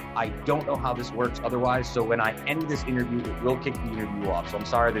on here, I don't know how this works otherwise. So when I end this interview, it will kick the interview off. So I'm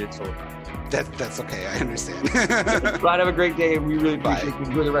sorry that it's so. That's okay. I understand. Ryan, have a great day, and we really appreciate it.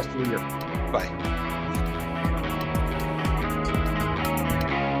 Enjoy the rest of the year. Bye.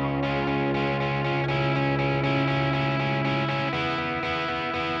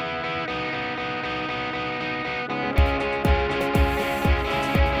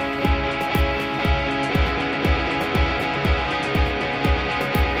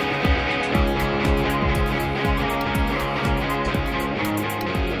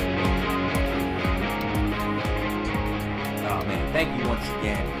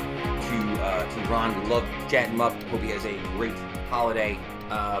 Chatting him up. Hope he has a great holiday.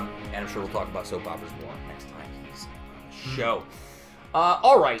 And I'm sure we'll talk about soap operas more next time he's on the show.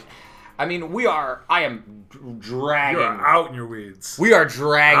 All right. I mean, I am dragging. You're out in your weeds. We are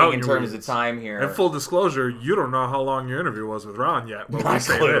dragging in terms of time here. And full disclosure, you don't know how long your interview was with Ron yet. When we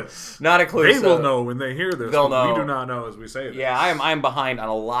say this. Not a clue. They will know when they hear this. They'll know. We do not know as we say this. Yeah, I'm behind on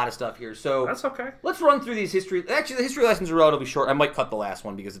a lot of stuff here. So that's okay. Let's run through these history. Actually, the history lessons are relatively short. I might cut the last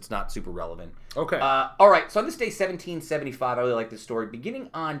one because it's not super relevant. Okay. All right. So on this day, 1775, I really like this story. Beginning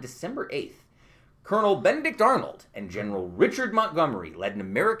on December 8th, Colonel Benedict Arnold and General Richard Montgomery led an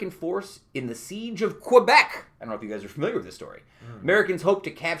American force in the siege of Quebec. I don't know if you guys are familiar with this story. Americans hoped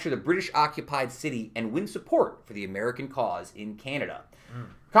to capture the British-occupied city and win support for the American cause in Canada.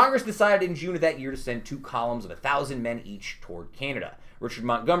 Congress decided in June of that year to send 2 columns of 1,000 men each toward Canada. Richard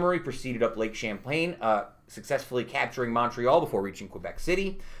Montgomery proceeded up Lake Champlain, successfully capturing Montreal before reaching Quebec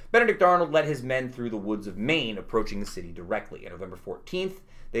City. Benedict Arnold led his men through the woods of Maine, approaching the city directly. On November 14th,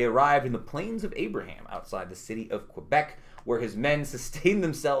 they arrived in the Plains of Abraham outside the city of Quebec, where his men sustained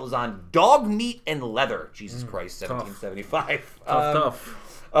themselves on dog meat and leather. Jesus Christ, 1775.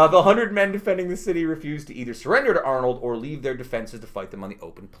 Tough. The 100 men defending the city refused to either surrender to Arnold or leave their defenses to fight them on the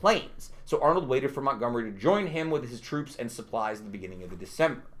open plains. So Arnold waited for Montgomery to join him with his troops and supplies at the beginning of the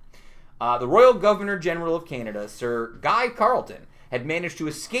December. The Royal Governor-General of Canada, Sir Guy Carleton, had managed to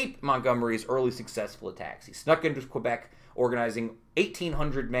escape Montgomery's early successful attacks. He snuck into Quebec, organizing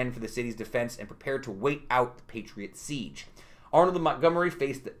 1,800 men for the city's defense and prepared to wait out the Patriot siege. Arnold and Montgomery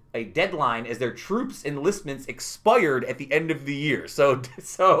faced a deadline as their troops' enlistments expired at the end of the year. So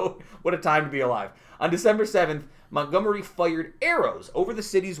what a time to be alive. On December 7th, Montgomery fired arrows over the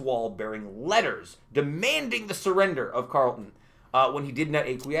city's wall bearing letters demanding the surrender of Carleton. When he did not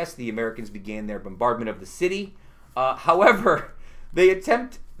acquiesce, the Americans began their bombardment of the city. However,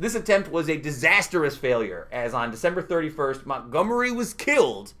 this attempt was a disastrous failure, as on December 31st, Montgomery was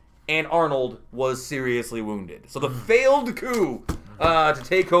killed and Arnold was seriously wounded. So the failed coup to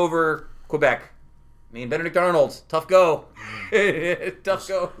take over Quebec. I mean, Benedict Arnold, tough go. Tough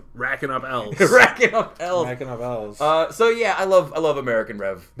go. Racking up L's. Racking up L's. So yeah, I love American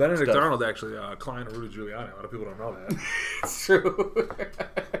Rev. Benedict Arnold actually, client of Rudy Giuliani. A lot of people don't know that. It's true.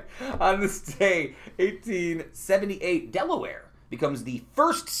 On this day, 1878, Delaware becomes the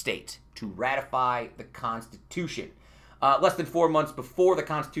first state to ratify the Constitution. Less than 4 months before the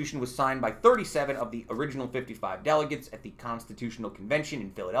Constitution was signed by 37 of the original 55 delegates at the Constitutional Convention in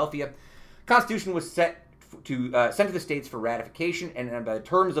Philadelphia. The Constitution was sent to the states for ratification, and by the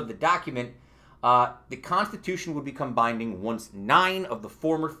terms of the document, the Constitution would become binding once 9 of the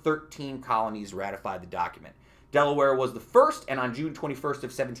former 13 colonies ratified the document. Delaware was the first, and on June 21st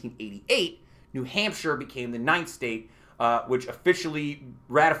of 1788, New Hampshire became the 9th state, which officially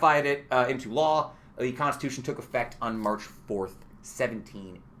ratified it into law. The Constitution took effect on March 4th,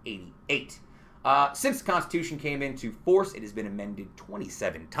 1788. Since the Constitution came into force, it has been amended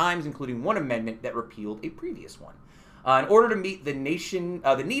 27 times, including one amendment that repealed a previous one. In order to meet the needs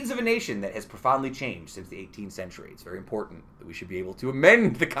of a nation that has profoundly changed since the 18th century, it's very important that we should be able to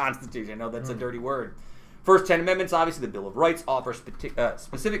amend the Constitution. I know that's a dirty word. First 10 amendments, obviously, the Bill of Rights offers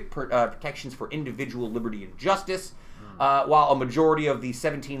specific protections for individual liberty and justice, while a majority of the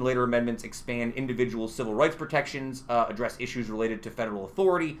 17 later amendments expand individual civil rights protections, address issues related to federal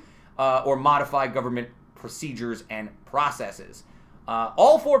authority, or modify government procedures and processes.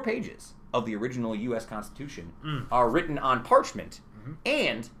 All 4 pages of the original U.S. Constitution are written on parchment,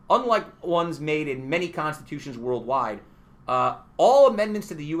 and unlike ones made in many constitutions worldwide, all amendments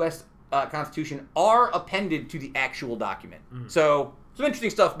to the U.S. Constitution are appended to the actual document. So, some interesting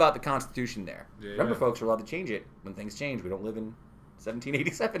stuff about the Constitution there. Yeah, remember, folks, we're allowed to change it when things change. We don't live in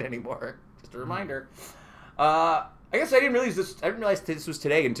 1787 anymore. Just a reminder. I guess I didn't realize this was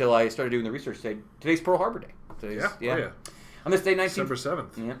today until I started doing the research today. Today's Pearl Harbor Day. Yeah. On this day, December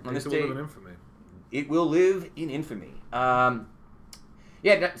 7th. Yeah, on this day, will live in infamy. It will live in infamy.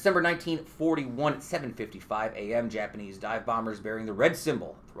 Yeah, December 1941 at 7:55 a.m., Japanese dive bombers bearing the red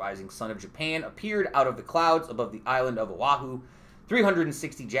symbol, the rising sun of Japan, appeared out of the clouds above the island of Oahu.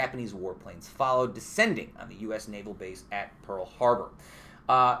 360 Japanese warplanes followed, descending on the U.S. naval base at Pearl Harbor.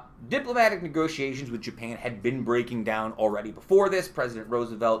 Diplomatic negotiations with Japan had been breaking down already before this. President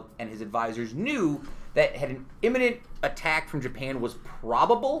Roosevelt and his advisors knew that an imminent attack from Japan was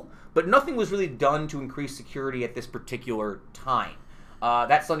probable, but nothing was really done to increase security at this particular time.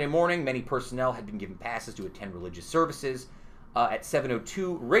 That Sunday morning, many personnel had been given passes to attend religious services. At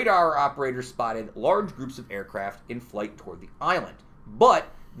 7:02, radar operators spotted large groups of aircraft in flight toward the island. But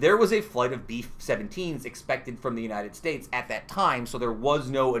there was a flight of B-17s expected from the United States at that time, so there was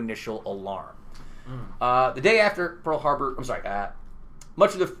no initial alarm. The day after Pearl Harbor,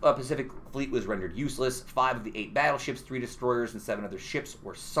 much of the Pacific Fleet was rendered useless. 5 of the 8 battleships, 3 destroyers, and 7 other ships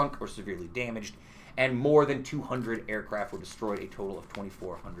were sunk or severely damaged, and more than 200 aircraft were destroyed. A total of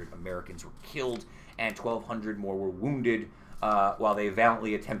 2,400 Americans were killed, and 1,200 more were wounded while they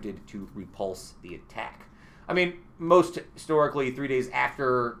valiantly attempted to repulse the attack. I mean, most historically, 3 days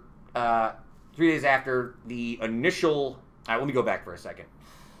after the initial... let me go back for a second.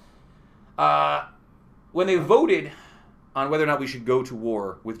 When they voted on whether or not we should go to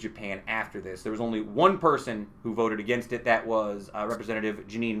war with Japan after this, there was only one person who voted against it. That was Representative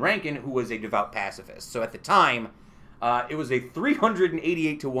Jeannine Rankin, who was a devout pacifist. So at the time, it was a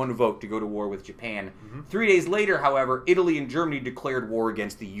 388-1 vote to go to war with Japan. 3 days later, however, Italy and Germany declared war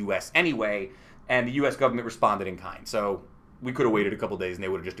against the U.S. anyway, and the U.S. government responded in kind. So we could have waited a couple days and they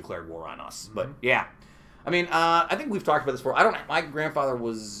would have just declared war on us. But yeah. I mean, I think we've talked about this before. My grandfather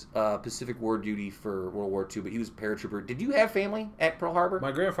was Pacific War duty for World War II, but he was a paratrooper. Did you have family at Pearl Harbor?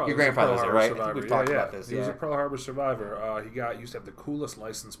 My grandfather Your grandfather was a Pearl Harbor Harbor survivor. I think we've talked about this. He was a Pearl Harbor survivor. He used to have the coolest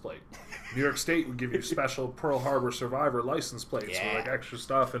license plate. New York State would give you special Pearl Harbor survivor license plates with like extra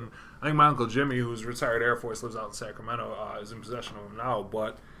stuff. And I think my Uncle Jimmy, who's retired Air Force, lives out in Sacramento, is in possession of them now.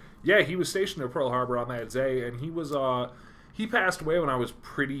 But yeah, he was stationed at Pearl Harbor on that day, and he was... he passed away when I was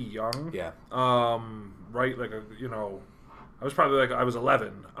pretty young. Yeah. Right, I was probably I was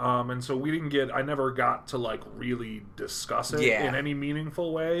 11, and so I never got to really discuss it in any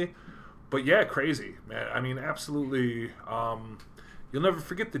meaningful way. But yeah, crazy, man. I mean, absolutely. You'll never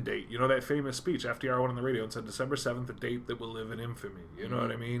forget the date. You know that famous speech FDR went on the radio and said December 7th, a date that will live in infamy. You know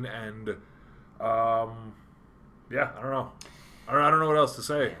what I mean? And yeah, I don't know. I don't know what else to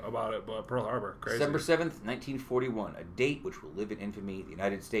say about it, but Pearl Harbor, crazy. December 7th, 1941, a date which will live in infamy. The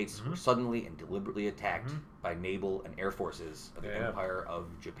United States were suddenly and deliberately attacked by naval and air forces of the Empire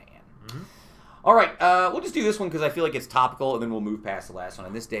of Japan. All right, we'll just do this one because I feel like it's topical, and then we'll move past the last one.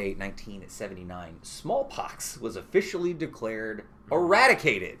 On this day, 1979, smallpox was officially declared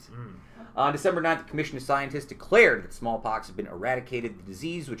eradicated. On December 9th, the Commission of Scientists declared that smallpox had been eradicated. The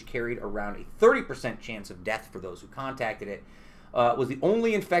disease, which carried around a 30% chance of death for those who contacted it, was the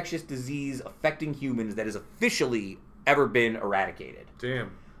only infectious disease affecting humans that has officially ever been eradicated.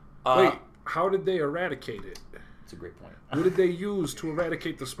 Damn. Wait, how did they eradicate it? That's a great point. What did they use to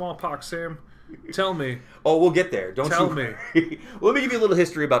eradicate the smallpox, Sam? Tell me. Oh, we'll get there. Tell me. Well, let me give you a little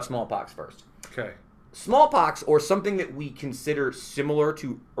history about smallpox first. Okay. Smallpox, or something that we consider similar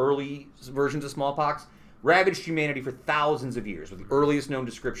to early versions of smallpox, ravaged humanity for thousands of years, with the earliest known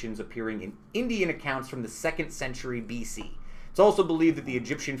descriptions appearing in Indian accounts from the 2nd century BC. It's also believed that the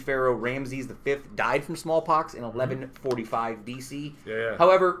Egyptian pharaoh Ramses V died from smallpox in 1145 BC.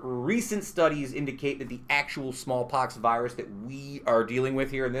 However, recent studies indicate that the actual smallpox virus that we are dealing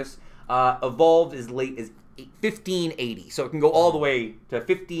with here in this evolved as late as 1580. So it can go all the way to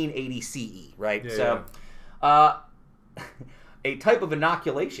 1580 CE, right? A type of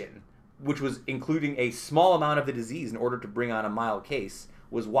inoculation, which was including a small amount of the disease in order to bring on a mild case,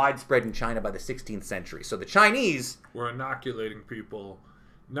 was widespread in China by the 16th century. So the Chinese were inoculating people.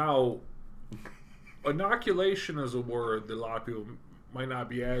 Now, inoculation is a word that a lot of people might not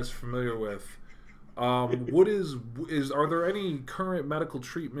be as familiar with. Are there any current medical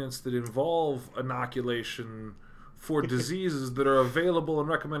treatments that involve inoculation for diseases that are available and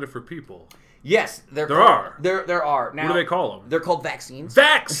recommended for people? Yes, there are. There are. Now, what do they call them? They're called vaccines.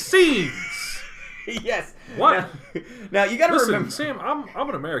 Vaccines! Yes. What? Now you got to remember, Sam. I'm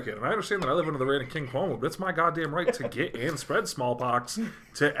an American, and I understand that I live under the reign of King Cuomo, but it's my goddamn right to get and spread smallpox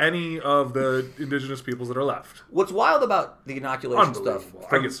to any of the indigenous peoples that are left. What's wild about the inoculation stuff?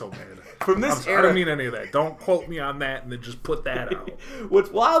 I get so mad. From this era, I don't mean any of that. Don't quote me on that, and then just put that out.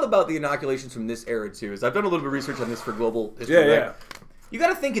 What's wild about the inoculations from this era too is I've done a little bit of research on this for global history. Yeah. You got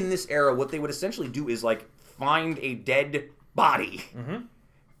to think in this era, what they would essentially do is find a dead body.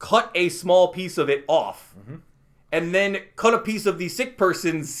 Cut a small piece of it off, and then cut a piece of the sick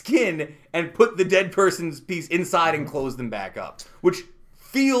person's skin and put the dead person's piece inside and close them back up, which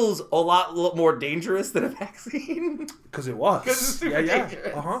feels a lot more dangerous than a vaccine. Because it was. Because it's super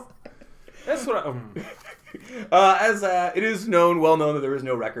dangerous. Uh-huh. That's what As it is well known that there is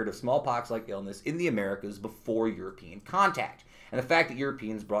no record of smallpox-like illness in the Americas before European contact. And the fact that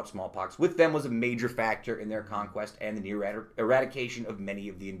Europeans brought smallpox with them was a major factor in their conquest and the near eradication of many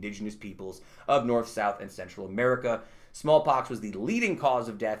of the indigenous peoples of North, South, and Central America. Smallpox was the leading cause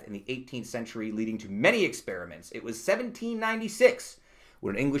of death in the 18th century, leading to many experiments. It was 1796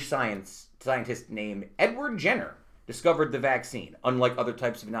 when an English scientist named Edward Jenner discovered the vaccine. Unlike other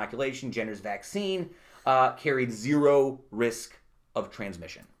types of inoculation, Jenner's vaccine carried zero risk of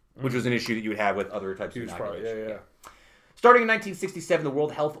transmission, which was an issue that you would have with other types of inoculation. Yeah. Starting in 1967, the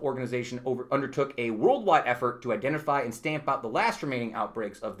World Health Organization undertook a worldwide effort to identify and stamp out the last remaining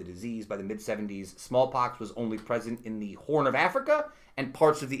outbreaks of the disease. By the mid-70s, smallpox was only present in the Horn of Africa and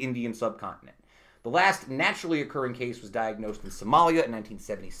parts of the Indian subcontinent. The last naturally occurring case was diagnosed in Somalia in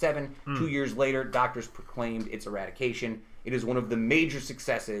 1977. 2 years later, doctors proclaimed its eradication. It is one of the major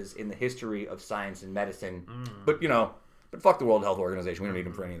successes in the history of science and medicine. But fuck the World Health Organization. We don't need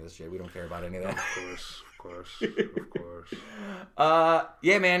them for any of this shit. We don't care about any of that. Of course.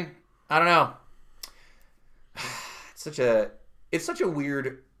 Yeah, man. I don't know. It's such a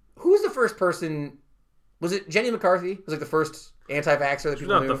weird. Who was the first person? Was it Jenny McCarthy? Was like the first anti-vaxxer that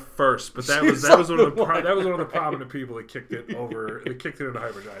people knew? Not the first, but that was one of the prominent people that kicked it over. They kicked it into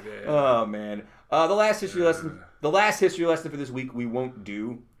hyperdrive. Yeah. Oh man. The last history lesson. The last history lesson for this week we won't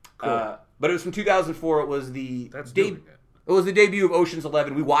do. Cool. But it was from 2004. It was the debut of Ocean's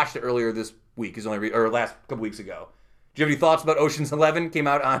 11. We watched it earlier this week. Or last couple weeks ago. Do you have any thoughts about Ocean's 11? Came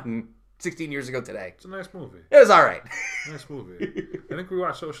out on 16 years ago today. It's a nice movie. It was all right. Nice movie. I think we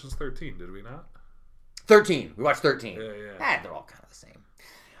watched Ocean's 13. Did we not? 13. We watched 13. Yeah. They're all kind of the same.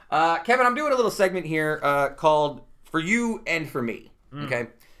 Kevin, I'm doing a little segment here called For You and For Me. Okay?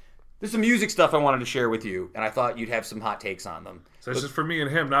 There's some music stuff I wanted to share with you, and I thought you'd have some hot takes on them. So this is for me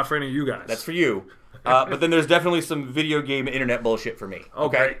and him, not for any of you guys. That's for you. But then there's definitely some video game internet bullshit for me.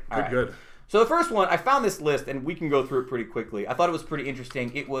 Okay? Good. So the first one, I found this list, and we can go through it pretty quickly. I thought it was pretty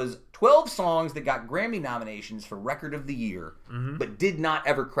interesting. It was 12 songs that got Grammy nominations for Record of the Year, but did not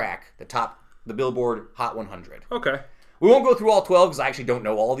ever crack the Billboard Hot 100. Okay. We won't go through all 12 because I actually don't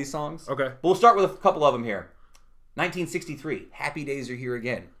know all these songs. Okay. But we'll start with a couple of them here. 1963, Happy Days Are Here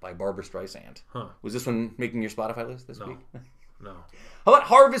Again by Barbra Streisand. Huh. Was this one making your Spotify list this week? No. How about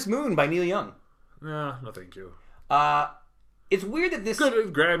Harvest Moon by Neil Young? No thank you. It's weird that this...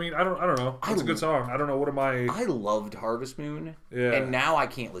 Good Grammy. I don't know. It's a good song. I don't know. What am I... I loved Harvest Moon. Yeah. And now I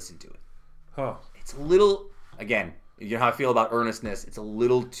can't listen to it. Huh. It's a little... Again, you know how I feel about earnestness. It's a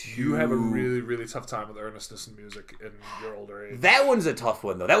little too... You have a really, really tough time with earnestness in music in your older age. That one's a tough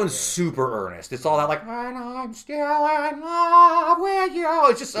one, though. That one's super earnest. It's all that, like, and I'm still in love with you.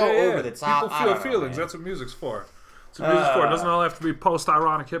 It's just so over the top. People feel feelings. That's what music's for. That's what music's for. It doesn't all have to be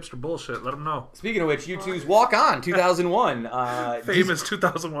post-ironic hipster bullshit. Let them know. Speaking of which, U2's Walk On, 2001. Famous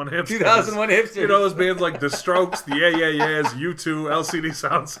 2001 hipsters. 2001 hipsters. You know those bands like The Strokes, the Yeah Yeah Yeahs, U2, LCD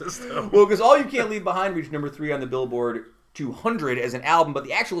Sound System. Well, because All You Can't Leave Behind reached number 3 on the Billboard 200 as an album, but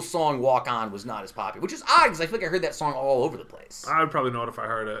the actual song Walk On was not as popular, which is odd because I feel like I heard that song all over the place. I would probably know it if I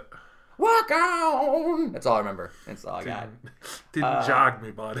heard it. Walk on! That's all I remember. That's all I got. Didn't jog me,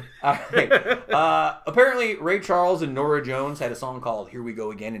 buddy. All right. Apparently, Ray Charles and Norah Jones had a song called Here We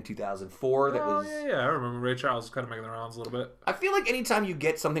Go Again in 2004. That was... Yeah. I remember Ray Charles was kind of making the rounds a little bit. I feel like anytime you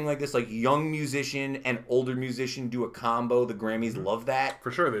get something like this, like young musician and older musician do a combo, the Grammys love that.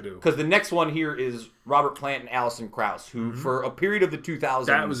 For sure they do. Because the next one here is Robert Plant and Alison Krauss, who for a period of the 2000s...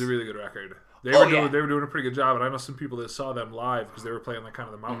 That was a really good record. They were doing a pretty good job, and I know some people that saw them live because they were playing like kind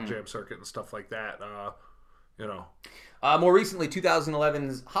of the Mountain Jam circuit and stuff like that. More recently,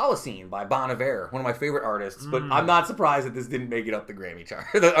 2011's Holocene by Bon Iver, one of my favorite artists. But I'm not surprised that this didn't make it up the Grammy chart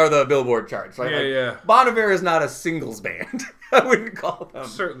or the Billboard charts. Right? Yeah. Bon Iver is not a singles band. I wouldn't call them.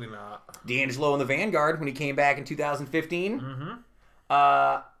 Certainly not. D'Angelo and the Vanguard when he came back in 2015.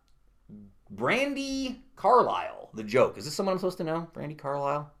 Brandy Carlisle. The Joke. Is this someone I'm supposed to know? Brandy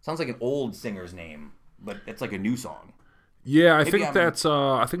Carlisle? Sounds like an old singer's name, but it's like a new song. Yeah, I think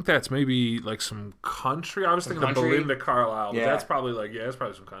that's maybe like some country. I was thinking of Belinda Carlisle, but that's probably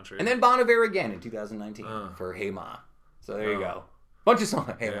some country. And then Bon Iver again in 2019 for Hey Ma. So there you go. Bunch of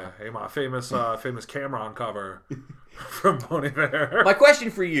songs. Hey Ma. Hey Ma, famous Cameron cover from Bon Iver. My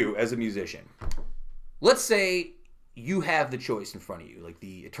question for you as a musician. Let's say you have the choice in front of you, like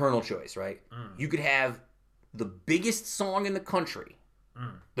the eternal choice, right? You could have the biggest song in the country,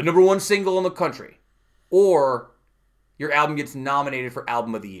 the number one single in the country, or your album gets nominated for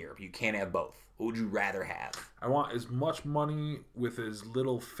Album of the Year, but you can't have both. What would you rather have? I want as much money with as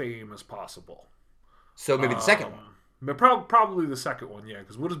little fame as possible. So maybe the second one. But probably the second one, yeah.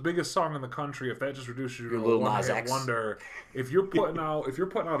 Because what is biggest song in the country? If that just reduces you to a one-hit wonder, if you're putting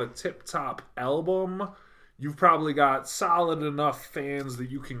out a tip-top album, you've probably got solid enough fans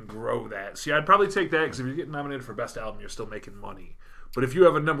that you can grow that. See, I'd probably take that because if you're getting nominated for best album, you're still making money. But if you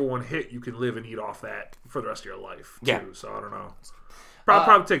have a number one hit, you can live and eat off that for the rest of your life too. Yeah. So I don't know.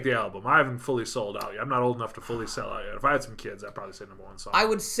 Probably take the album. I haven't fully sold out yet. I'm not old enough to fully sell out yet. If I had some kids, I'd probably say number one song. I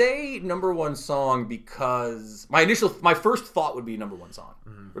would say number one song because my first thought would be number one song.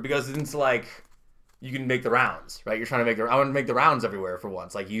 Mm-hmm. Because it's like you can make the rounds, right? You're trying to I want to make the rounds everywhere for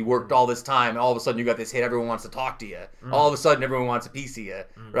once. Like you worked all this time, and all of a sudden you got this hit. Everyone wants to talk to you. Mm-hmm. All of a sudden everyone wants a piece of you,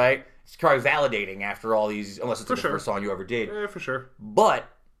 right? It's probably validating after all these, unless it's the first song you ever did. Yeah, for sure. But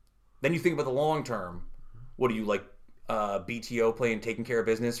then you think about the long term. What do you like? BTO playing Taking Care of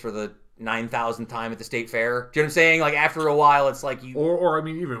Business for the 9,000th time at the state fair. Do you know what I'm saying? Like after a while, it's like you, or I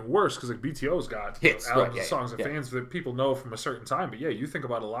mean, even worse because like BTO's got hits, albums, songs, and fans that people know from a certain time. But yeah, you think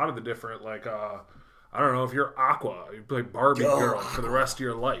about a lot of the different like. I don't know if you're Aqua, you play Barbie Girl for the rest of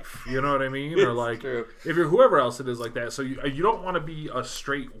your life. You know what I mean? Or like if you're whoever else it is like that. So you don't want to be a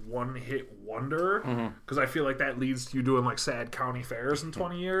straight one-hit wonder because I feel like that leads to you doing like sad county fairs in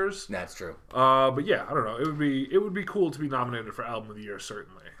 20 years. That's true. But yeah, I don't know. It would be cool to be nominated for Album of the Year,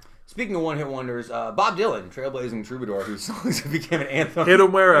 certainly. Speaking of one-hit wonders, Bob Dylan, trailblazing troubadour, whose songs became an anthem. Hit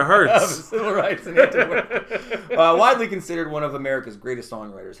 'em where it hurts. Civil rights and widely considered one of America's greatest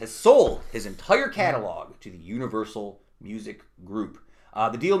songwriters, has sold his entire catalog to the Universal Music Group.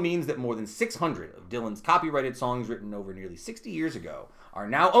 The deal means that more than 600 of Dylan's copyrighted songs written over nearly 60 years ago are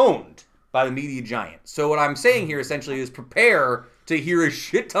now owned by the media giant. So what I'm saying here essentially is prepare to hear a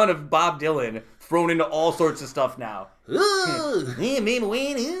shit ton of Bob Dylan thrown into all sorts of stuff now.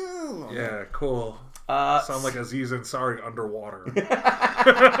 Yeah, cool. Sound like Aziz Ansari underwater.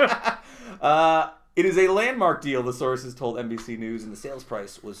 It is a landmark deal, the sources told NBC News, and the sales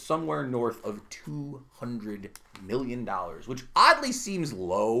price was somewhere north of $200 million, which oddly seems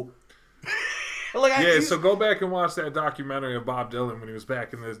low. So go back and watch that documentary of Bob Dylan when he was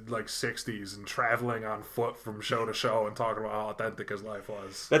back in the 60s and traveling on foot from show to show and talking about how authentic his life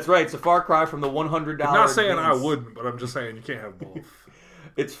was. That's right. It's a far cry from the $100. I'm not saying I wouldn't, but I'm just saying you can't have both.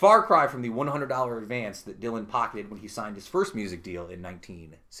 It's far cry from the $100 advance that Dylan pocketed when he signed his first music deal in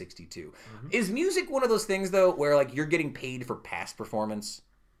 1962. Mm-hmm. Is music one of those things though, where you're getting paid for past performance?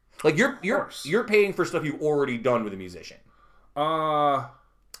 Like you're paying for stuff you've already done with a musician.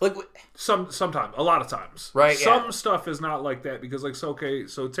 Sometimes, a lot of times, right? Some stuff is not like that because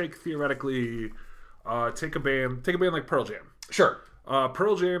so take theoretically, take a band like Pearl Jam. Sure.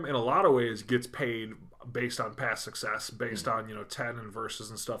 Pearl Jam in a lot of ways gets paid based on past success, based on 10 and verses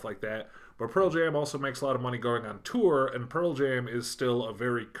and stuff like that. But Pearl Jam also makes a lot of money going on tour, and Pearl Jam is still a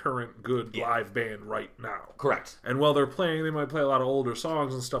very current, good live band right now. Correct. And while they might play a lot of older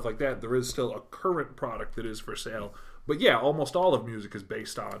songs and stuff like that. There is still a current product that is for sale. But yeah, almost all of music is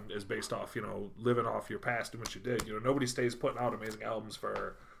based off, living off your past and what you did. Nobody stays putting out amazing albums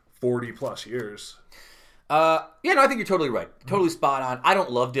for 40 plus years. I think you're totally right. Totally spot on. I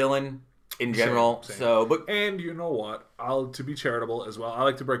don't love Dylan in general. Same. And you know what? To be charitable as well, I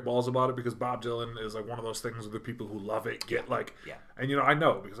like to break balls about it because Bob Dylan is one of those things where the people who love it get and I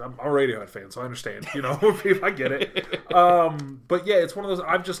know because I'm a Radiohead fan, so I understand. I get it. But yeah, it's one of those.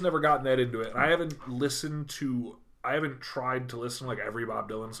 I've just never gotten that into it. And I haven't tried to listen to every Bob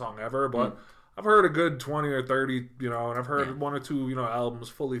Dylan song ever, but I've heard a good 20 or 30, and I've heard one or two, albums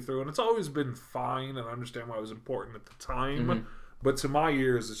fully through, and it's always been fine, and I understand why it was important at the time. Mm-hmm. But to my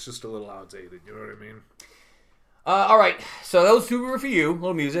ears, it's just a little outdated. You know what I mean? All right. So those two were for you.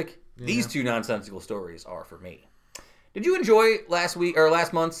 Little music. Yeah. These two nonsensical stories are for me. Did you enjoy last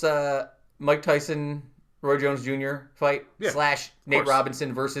month's Mike Tyson, Roy Jones Jr. fight / Nate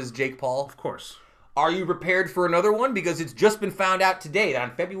Robinson versus Jake Paul? Of course. Are you prepared for another one? Because it's just been found out today that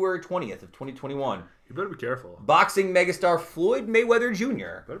on February 20th of 2021. You better be careful. Boxing megastar Floyd Mayweather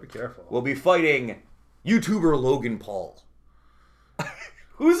Jr. Better be careful. Will be fighting YouTuber Logan Paul.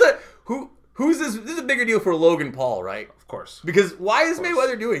 Who's this? This is a bigger deal for Logan Paul, right? Of course. Because why is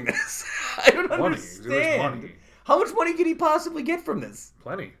Mayweather doing this? I don't understand. Money. How much money could he possibly get from this?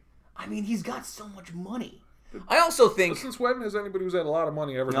 Plenty. I mean, he's got so much money. I also think... Since when has anybody who's had a lot of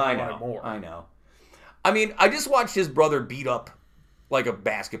money ever done more? I know. I mean, I just watched his brother beat up like a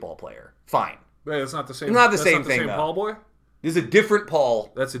basketball player. Fine. But it's not the same. It's not the same thing, though. Paul boy? This is a different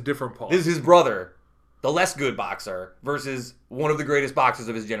Paul. That's a different Paul. This is his brother, the less good boxer, versus one of the greatest boxers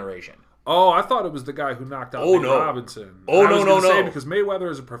of his generation. Oh, I thought it was the guy who knocked out Nate Robinson. Oh, no. Because Mayweather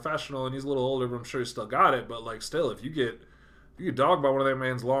is a professional and he's a little older, but I'm sure he's still got it. But, like, still, if you get dogged by one of that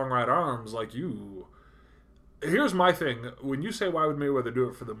man's long right arms, like, you... Here's my thing. When you say why would Mayweather do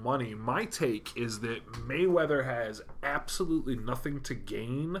it for the money, my take is that Mayweather has absolutely nothing to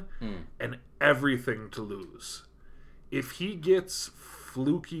gain and everything to lose. If he gets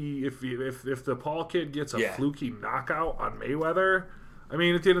fluky, if the Paul kid gets a fluky knockout on Mayweather, I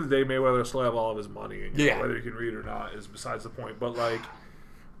mean, at the end of the day, Mayweather will still have all of his money, and whether he can read or not is besides the point. But like,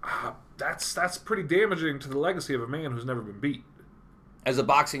 that's pretty damaging to the legacy of a man who's never been beat. As a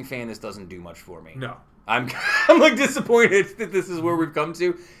boxing fan, this doesn't do much for me. No. I'm like disappointed that this is where we've come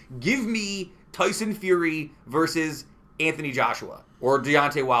to. Give me Tyson Fury versus Anthony Joshua or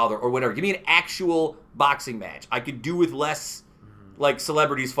Deontay Wilder or whatever. Give me an actual boxing match. I could do with less like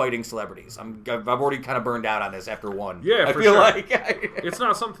celebrities fighting celebrities. I've already kind of burned out on this after one. Yeah, I for feel sure. like it's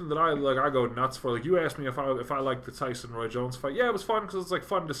not something that I go nuts for. Like you asked me if I like the Tyson Roy Jones fight. Yeah, it was fun because it's like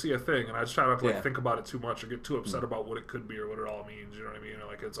fun to see a thing, and I just try not to think about it too much or get too upset about what it could be or what it all means. You know what I mean?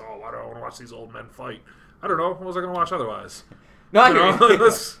 Like it's why do I want to watch these old men fight? I don't know. What was I going to watch otherwise? No, I don't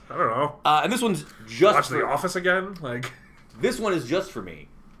know. And this one's just watch The Office again. Like this one is just for me.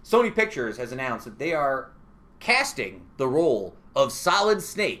 Sony Pictures has announced that they are casting the role of Solid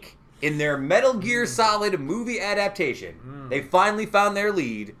Snake in their Metal Gear Solid movie adaptation. They finally found their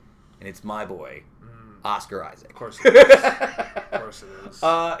lead, and it's my boy, Oscar Isaac. Of course it is. Of course it is.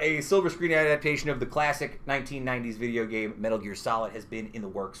 A silver screen adaptation of the classic 1990s video game Metal Gear Solid has been in the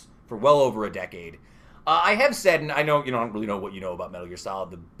works for well over a decade. I have said, and I know you don't really know what you know about Metal Gear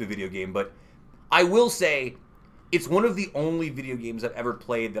Solid, the video game, but I will say it's one of the only video games I've ever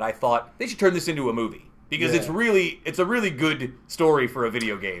played that I thought they should turn this into a movie. Because it's a really good story for a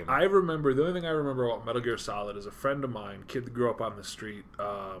video game. The only thing I remember about Metal Gear Solid is a friend of mine, kid that grew up on the street,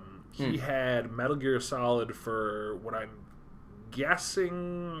 he had Metal Gear Solid for what I'm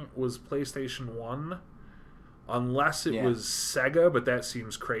guessing was PlayStation 1, unless it was Sega, but that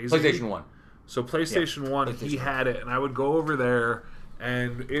seems crazy. PlayStation 1. So PlayStation 1, he had it, and I would go over there,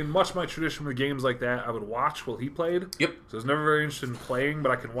 and in much my tradition with games like that, I would watch while he played. Yep. So I was never very interested in playing,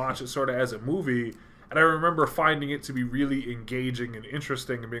 but I can watch it sort of as a movie. And I remember finding it to be really engaging and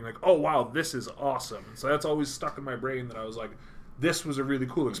interesting and being like, oh, wow, this is awesome. So that's always stuck in my brain that I was like, this was a really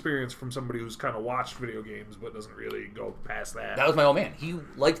cool experience from somebody who's kind of watched video games but doesn't really go past that. That was my old man. He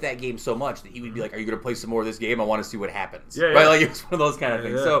liked that game so much that he would be like, are you going to play some more of this game? I want to see what happens. Yeah, right? Like, it's one of those kind of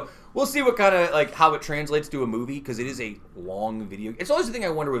things. Yeah. So we'll see what kind of, like, how it translates to a movie because it is a long video. It's always the thing I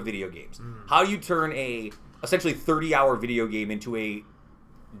wonder with video games. How do you turn a essentially 30-hour video game into a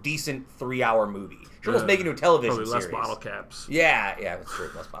decent 3-hour movie? Should almost make it into a television probably series. Less bottle caps. Yeah, that's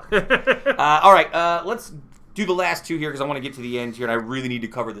true. Less bottle caps. All right, let's do the last two here because I want to get to the end here, and I really need to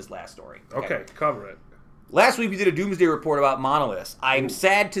cover this last story. Okay, cover it. Last week we did a Doomsday Report about monoliths. I'm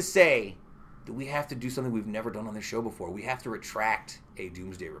sad to say that we have to do something we've never done on this show before. We have to retract a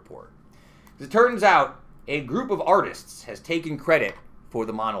Doomsday Report. It turns out a group of artists has taken credit for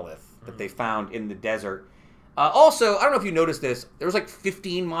the monolith that they found in the desert. Also, I don't know if you noticed this, there was like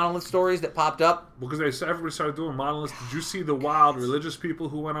 15 monolith stories that popped up. Because everybody started doing monoliths. Did you see the wild religious people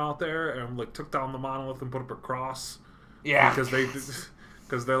who went out there and like took down the monolith and put up a cross? Yeah.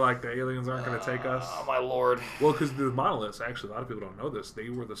 Because they're like, the aliens aren't going to take us. Oh, my Lord. Well, because the monoliths, actually, a lot of people don't know this, they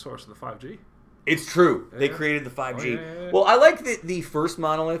were the source of the 5G. It's true. Yeah. They created the 5G. Oh, yeah. Well, I like that the first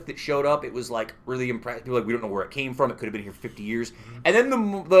monolith that showed up, it was like really impressive. People were like, we don't know where it came from. It could have been here for 50 years. And then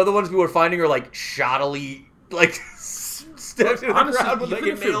the other ones people were finding are like shoddily, like stepped in the ground with like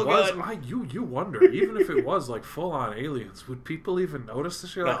a nail gun. You wonder, even if it was like full on aliens, would people even notice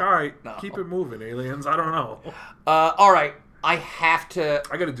this? You're like, all right, keep it moving, aliens. I don't know. All right, I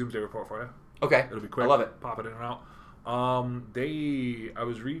got a Doomsday Report for you. Okay, it'll be quick. I love it. Pop it in and out. I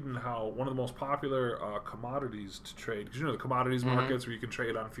was reading how one of the most popular commodities to trade, because the commodities markets where you can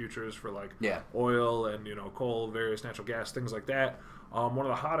trade on futures for like oil and coal, various natural gas, things like that. One of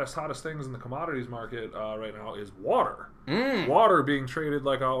the hottest things in the commodities market right now is water. Water being traded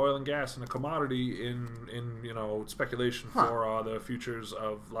like oil and gas in a commodity in speculation for the futures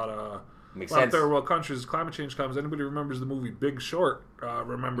of a lot of third world countries. As climate change comes, anybody remembers the movie Big Short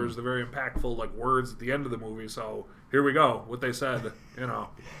remembers the very impactful words at the end of the movie. So here we go. What they said,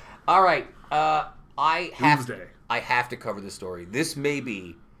 All right, I have to cover this story. This may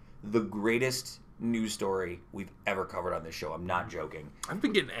be the greatest news story we've ever covered on this show. I'm not joking. I've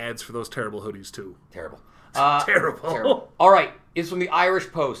been getting ads for those terrible hoodies too. Terrible. Terrible. All right, it's from the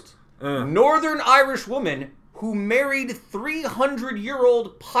Irish Post. Northern Irish woman who married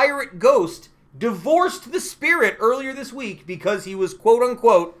 300-year-old pirate ghost divorced the spirit earlier this week because he was,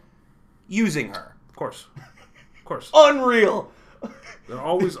 quote-unquote, using her. Of course. Unreal. They're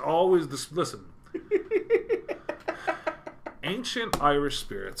always this. Listen. Ancient Irish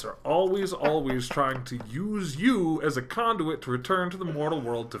spirits are always trying to use you as a conduit to return to the mortal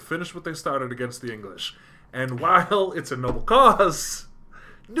world to finish what they started against the English. And while it's a noble cause,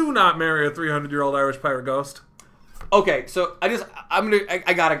 do not marry a 300-year-old Irish pirate ghost. Okay, so I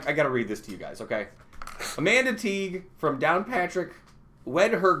gotta read this to you guys, okay? Amanda Teague from Downpatrick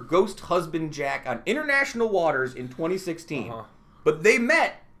wed her ghost husband Jack on international waters in 2016. But they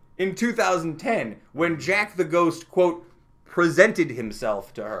met in 2010 when Jack the Ghost, quote, presented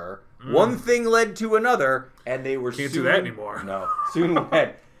himself to her. One thing led to another, and they were Can't do that anymore. No, soon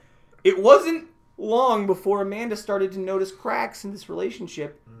wed. It wasn't long before Amanda started to notice cracks in this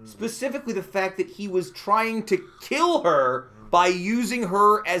relationship, specifically the fact that he was trying to kill her by using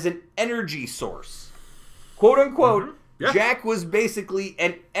her as an energy source. Quote unquote, yeah. Jack was basically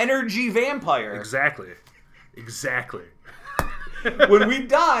an energy vampire. Exactly. When we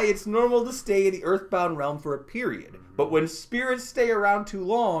die, it's normal to stay in the earthbound realm for a period. But when spirits stay around too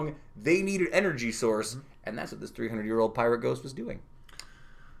long, they need an energy source, and that's what this 300-year-old pirate ghost was doing.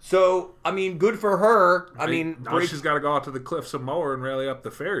 So, I mean, good for her. Now she's got to go out to the cliffs of Moher and rally up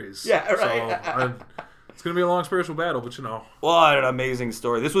the fairies. Yeah, right. So, it's going to be a long spiritual battle, but What an amazing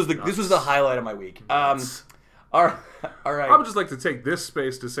story. This was the highlight of my week. All right. I would just like to take this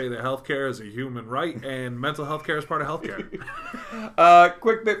space to say that healthcare is a human right, and mental health care is part of healthcare.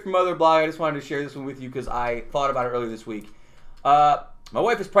 Quick bit from Mother Bly. I just wanted to share this one with you because I thought about it earlier this week. My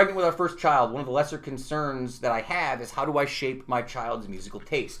wife is pregnant with our first child. One of the lesser concerns that I have is how do I shape my child's musical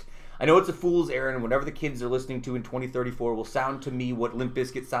taste? I know it's a fool's errand, and whatever the kids are listening to in 2034 will sound to me what Limp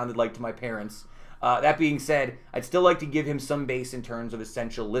Bizkit sounded like to my parents. That being said, I'd still like to give him some base in terms of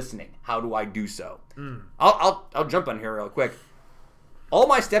essential listening. How do I do so? I'll jump on here real quick. All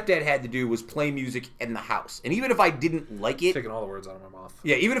my stepdad had to do was play music in the house. And even if I didn't like it... Taking all the words out of my mouth.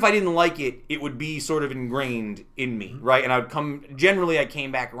 Yeah, even if I didn't like it, it would be sort of ingrained in me, right? And generally I came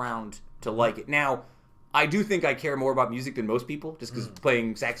back around to like it. Now, I do think I care more about music than most people, just because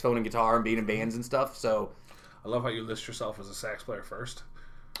playing saxophone and guitar and being in bands and stuff, so... I love how you list yourself as a sax player first.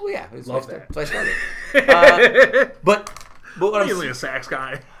 Oh yeah, love that. So I started. But what I'm a sax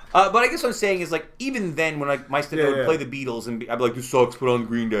guy. But I guess what I'm saying is, like, even then, when my stepdad would play the Beatles, and I'd be like, "This sucks. Put on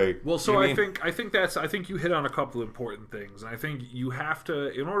Green Day." Well, so I think you hit on a couple important things, and I think you have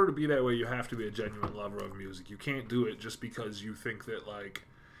to, in order to be that way, you have to be a genuine lover of music. You can't do it just because you think that, like,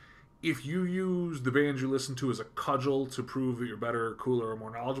 if you use the bands you listen to as a cudgel to prove that you're better, cooler, or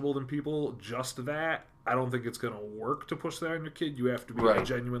more knowledgeable than people, just that, I don't think it's going to work to push that on your kid. You have to be a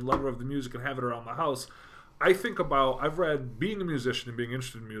genuine lover of the music and have it around the house. I've read, being a musician and being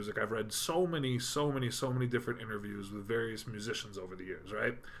interested in music, I've read so many different interviews with various musicians over the years,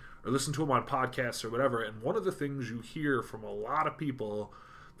 right? Or listened to them on podcasts or whatever, and one of the things you hear from a lot of people,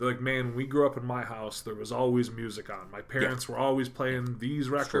 they're like, man, when we grew up in my house, there was always music on. My parents were always playing these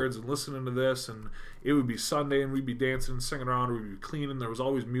records and listening to this, and it would be Sunday and we'd be dancing and singing around, or we'd be cleaning. There was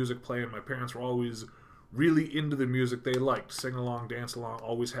always music playing. My parents were always really into the music they liked, sing along, dance along,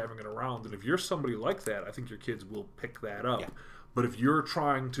 always having it around. And if you're somebody like that, I think your kids will pick that up. Yeah. But if you're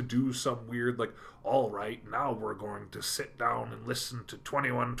trying to do some weird, like, all right, now we're going to sit down and listen to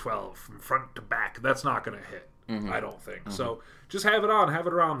 2112 from front to back, that's not going to hit. I don't think. So just have it on, have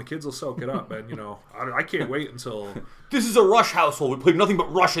it around. The kids will soak it up. And, I can't wait until... This is a Rush household. We play nothing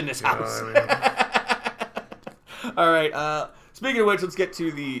but Rush in this house. All right. Speaking of which, let's get to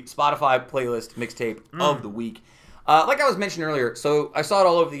the Spotify playlist mixtape of the week. Like I was mentioning earlier, so I saw it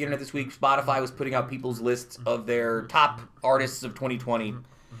all over the internet this week. Spotify was putting out people's lists of their top artists of 2020.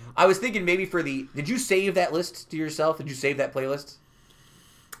 I was thinking maybe did you save that list to yourself? Did you save that playlist?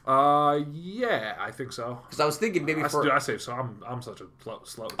 Yeah, I think so. Because I was thinking maybe I save so I'm such a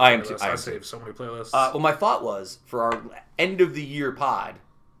slow. I am too. I save so many playlists. Well, my thought was for our end of the year pod,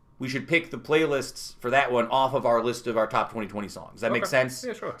 we should pick the playlists for that one off of our list of our top 2020 songs. Does that make sense?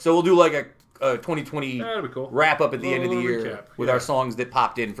 Yeah, sure. So we'll do like a 2020 that'd be cool. wrap up at the end of the year recap. with our songs that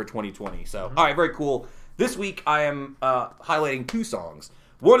popped in for 2020. So, all right, very cool. This week I am highlighting two songs.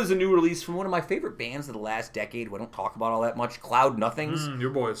 One is a new release from one of my favorite bands of the last decade who I don't talk about all that much, Cloud Nothings. Your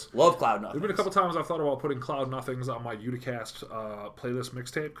boys. Love Cloud Nothings. There's been a couple times I've thought about putting Cloud Nothings on my Uticast playlist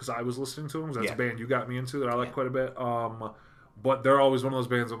mixtape because I was listening to them. That's a band you got me into that I like quite a bit. But they're always one of those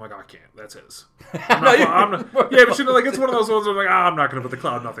bands I'm like, I can't. That's his. I'm not, but it's one of those ones where I'm like, I'm not going to put the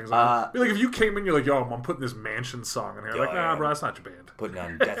Cloud Nothings on. Like, if you came in, you're like, yo, I'm putting this Mansion song in here. Like, nah, bro, that's not your band. Putting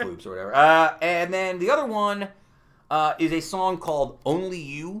on Death Loops or whatever. And then the other one is a song called Only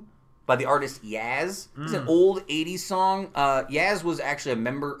You by the artist Yaz. It's an old 80s song. Yaz was actually a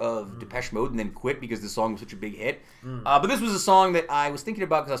member of Depeche Mode and then quit because the song was such a big hit. But this was a song that I was thinking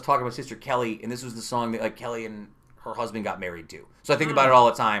about because I was talking to my sister Kelly, and this was the song that Kelly and her husband got married to. So I think about it all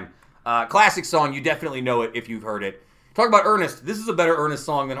the time. Classic song. You definitely know it if you've heard it. Talk about Ernest. This is a better Ernest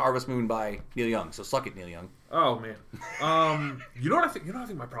song than Harvest Moon by Neil Young. So suck it, Neil Young. Oh man. You know what I think? You know what I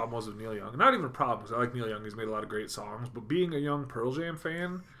think my problem was with Neil Young. Not even a problem because I like Neil Young. He's made a lot of great songs. But being a young Pearl Jam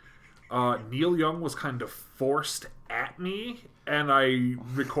fan, Neil Young was kind of forced at me, and I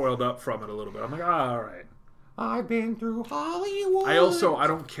recoiled up from it a little bit. I'm like, all right. I've been through Hollywood. I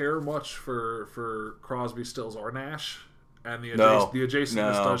don't care much for Crosby, Stills, or Nash, and the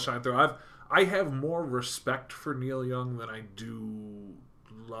adjacentness does shine through. I have more respect for Neil Young than I do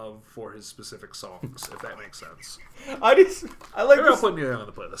love for his specific songs, if that makes sense. Maybe I'll put Neil Young on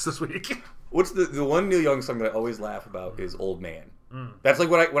the playlist this week. What's the one Neil Young song that I always laugh about is Old Man. That's like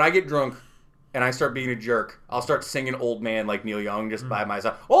when I get drunk and I start being a jerk, I'll start singing Old Man like Neil Young just by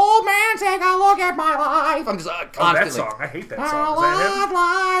myself. Old man, take a look at my life. I'm just constantly. That song. I hate that song. Is that him?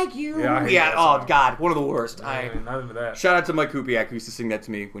 Like you. Yeah, I hate that song. God, one of the worst. Not into that. Shout out to Mike Kupiak, who used to sing that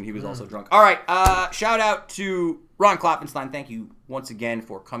to me when he was also drunk. All right, shout out to Ron Klopfanstein. Thank you once again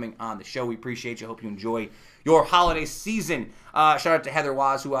for coming on the show. We appreciate you. Hope you enjoy your holiday season. Shout out to Heather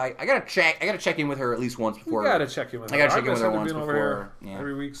Waz, who I gotta check in with her at least once before. You gotta check in with her. I gotta check in with her once before. Over here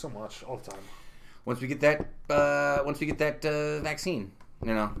every week, so much, all the time. Once we get that vaccine,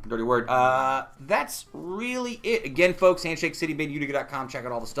 dirty word. That's really it. Again, folks, Handshake.City, Utica.com. Check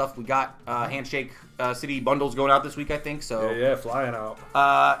out all the stuff we got. Handshake.City bundles going out this week, I think. So yeah, flying out.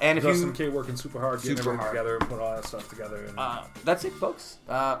 And if Justin K working super hard, getting everything together, and put all that stuff together. And that's it, folks.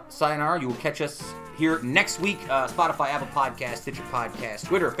 Sayonara. You will catch us here next week. Spotify, Apple Podcasts, Stitcher Podcasts,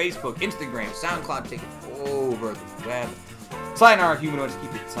 Twitter, Facebook, Instagram, SoundCloud. Take it over the web. Sayonara, humanoids,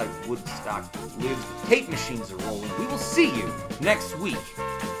 keep it tight. Woodstock lives. Tape machines are rolling. We will see you next week.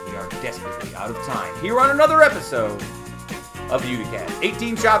 We are desperately out of time. Here on another episode of Uticast.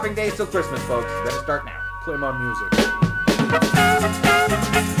 18 shopping days till Christmas, folks. Better start now. Play my music.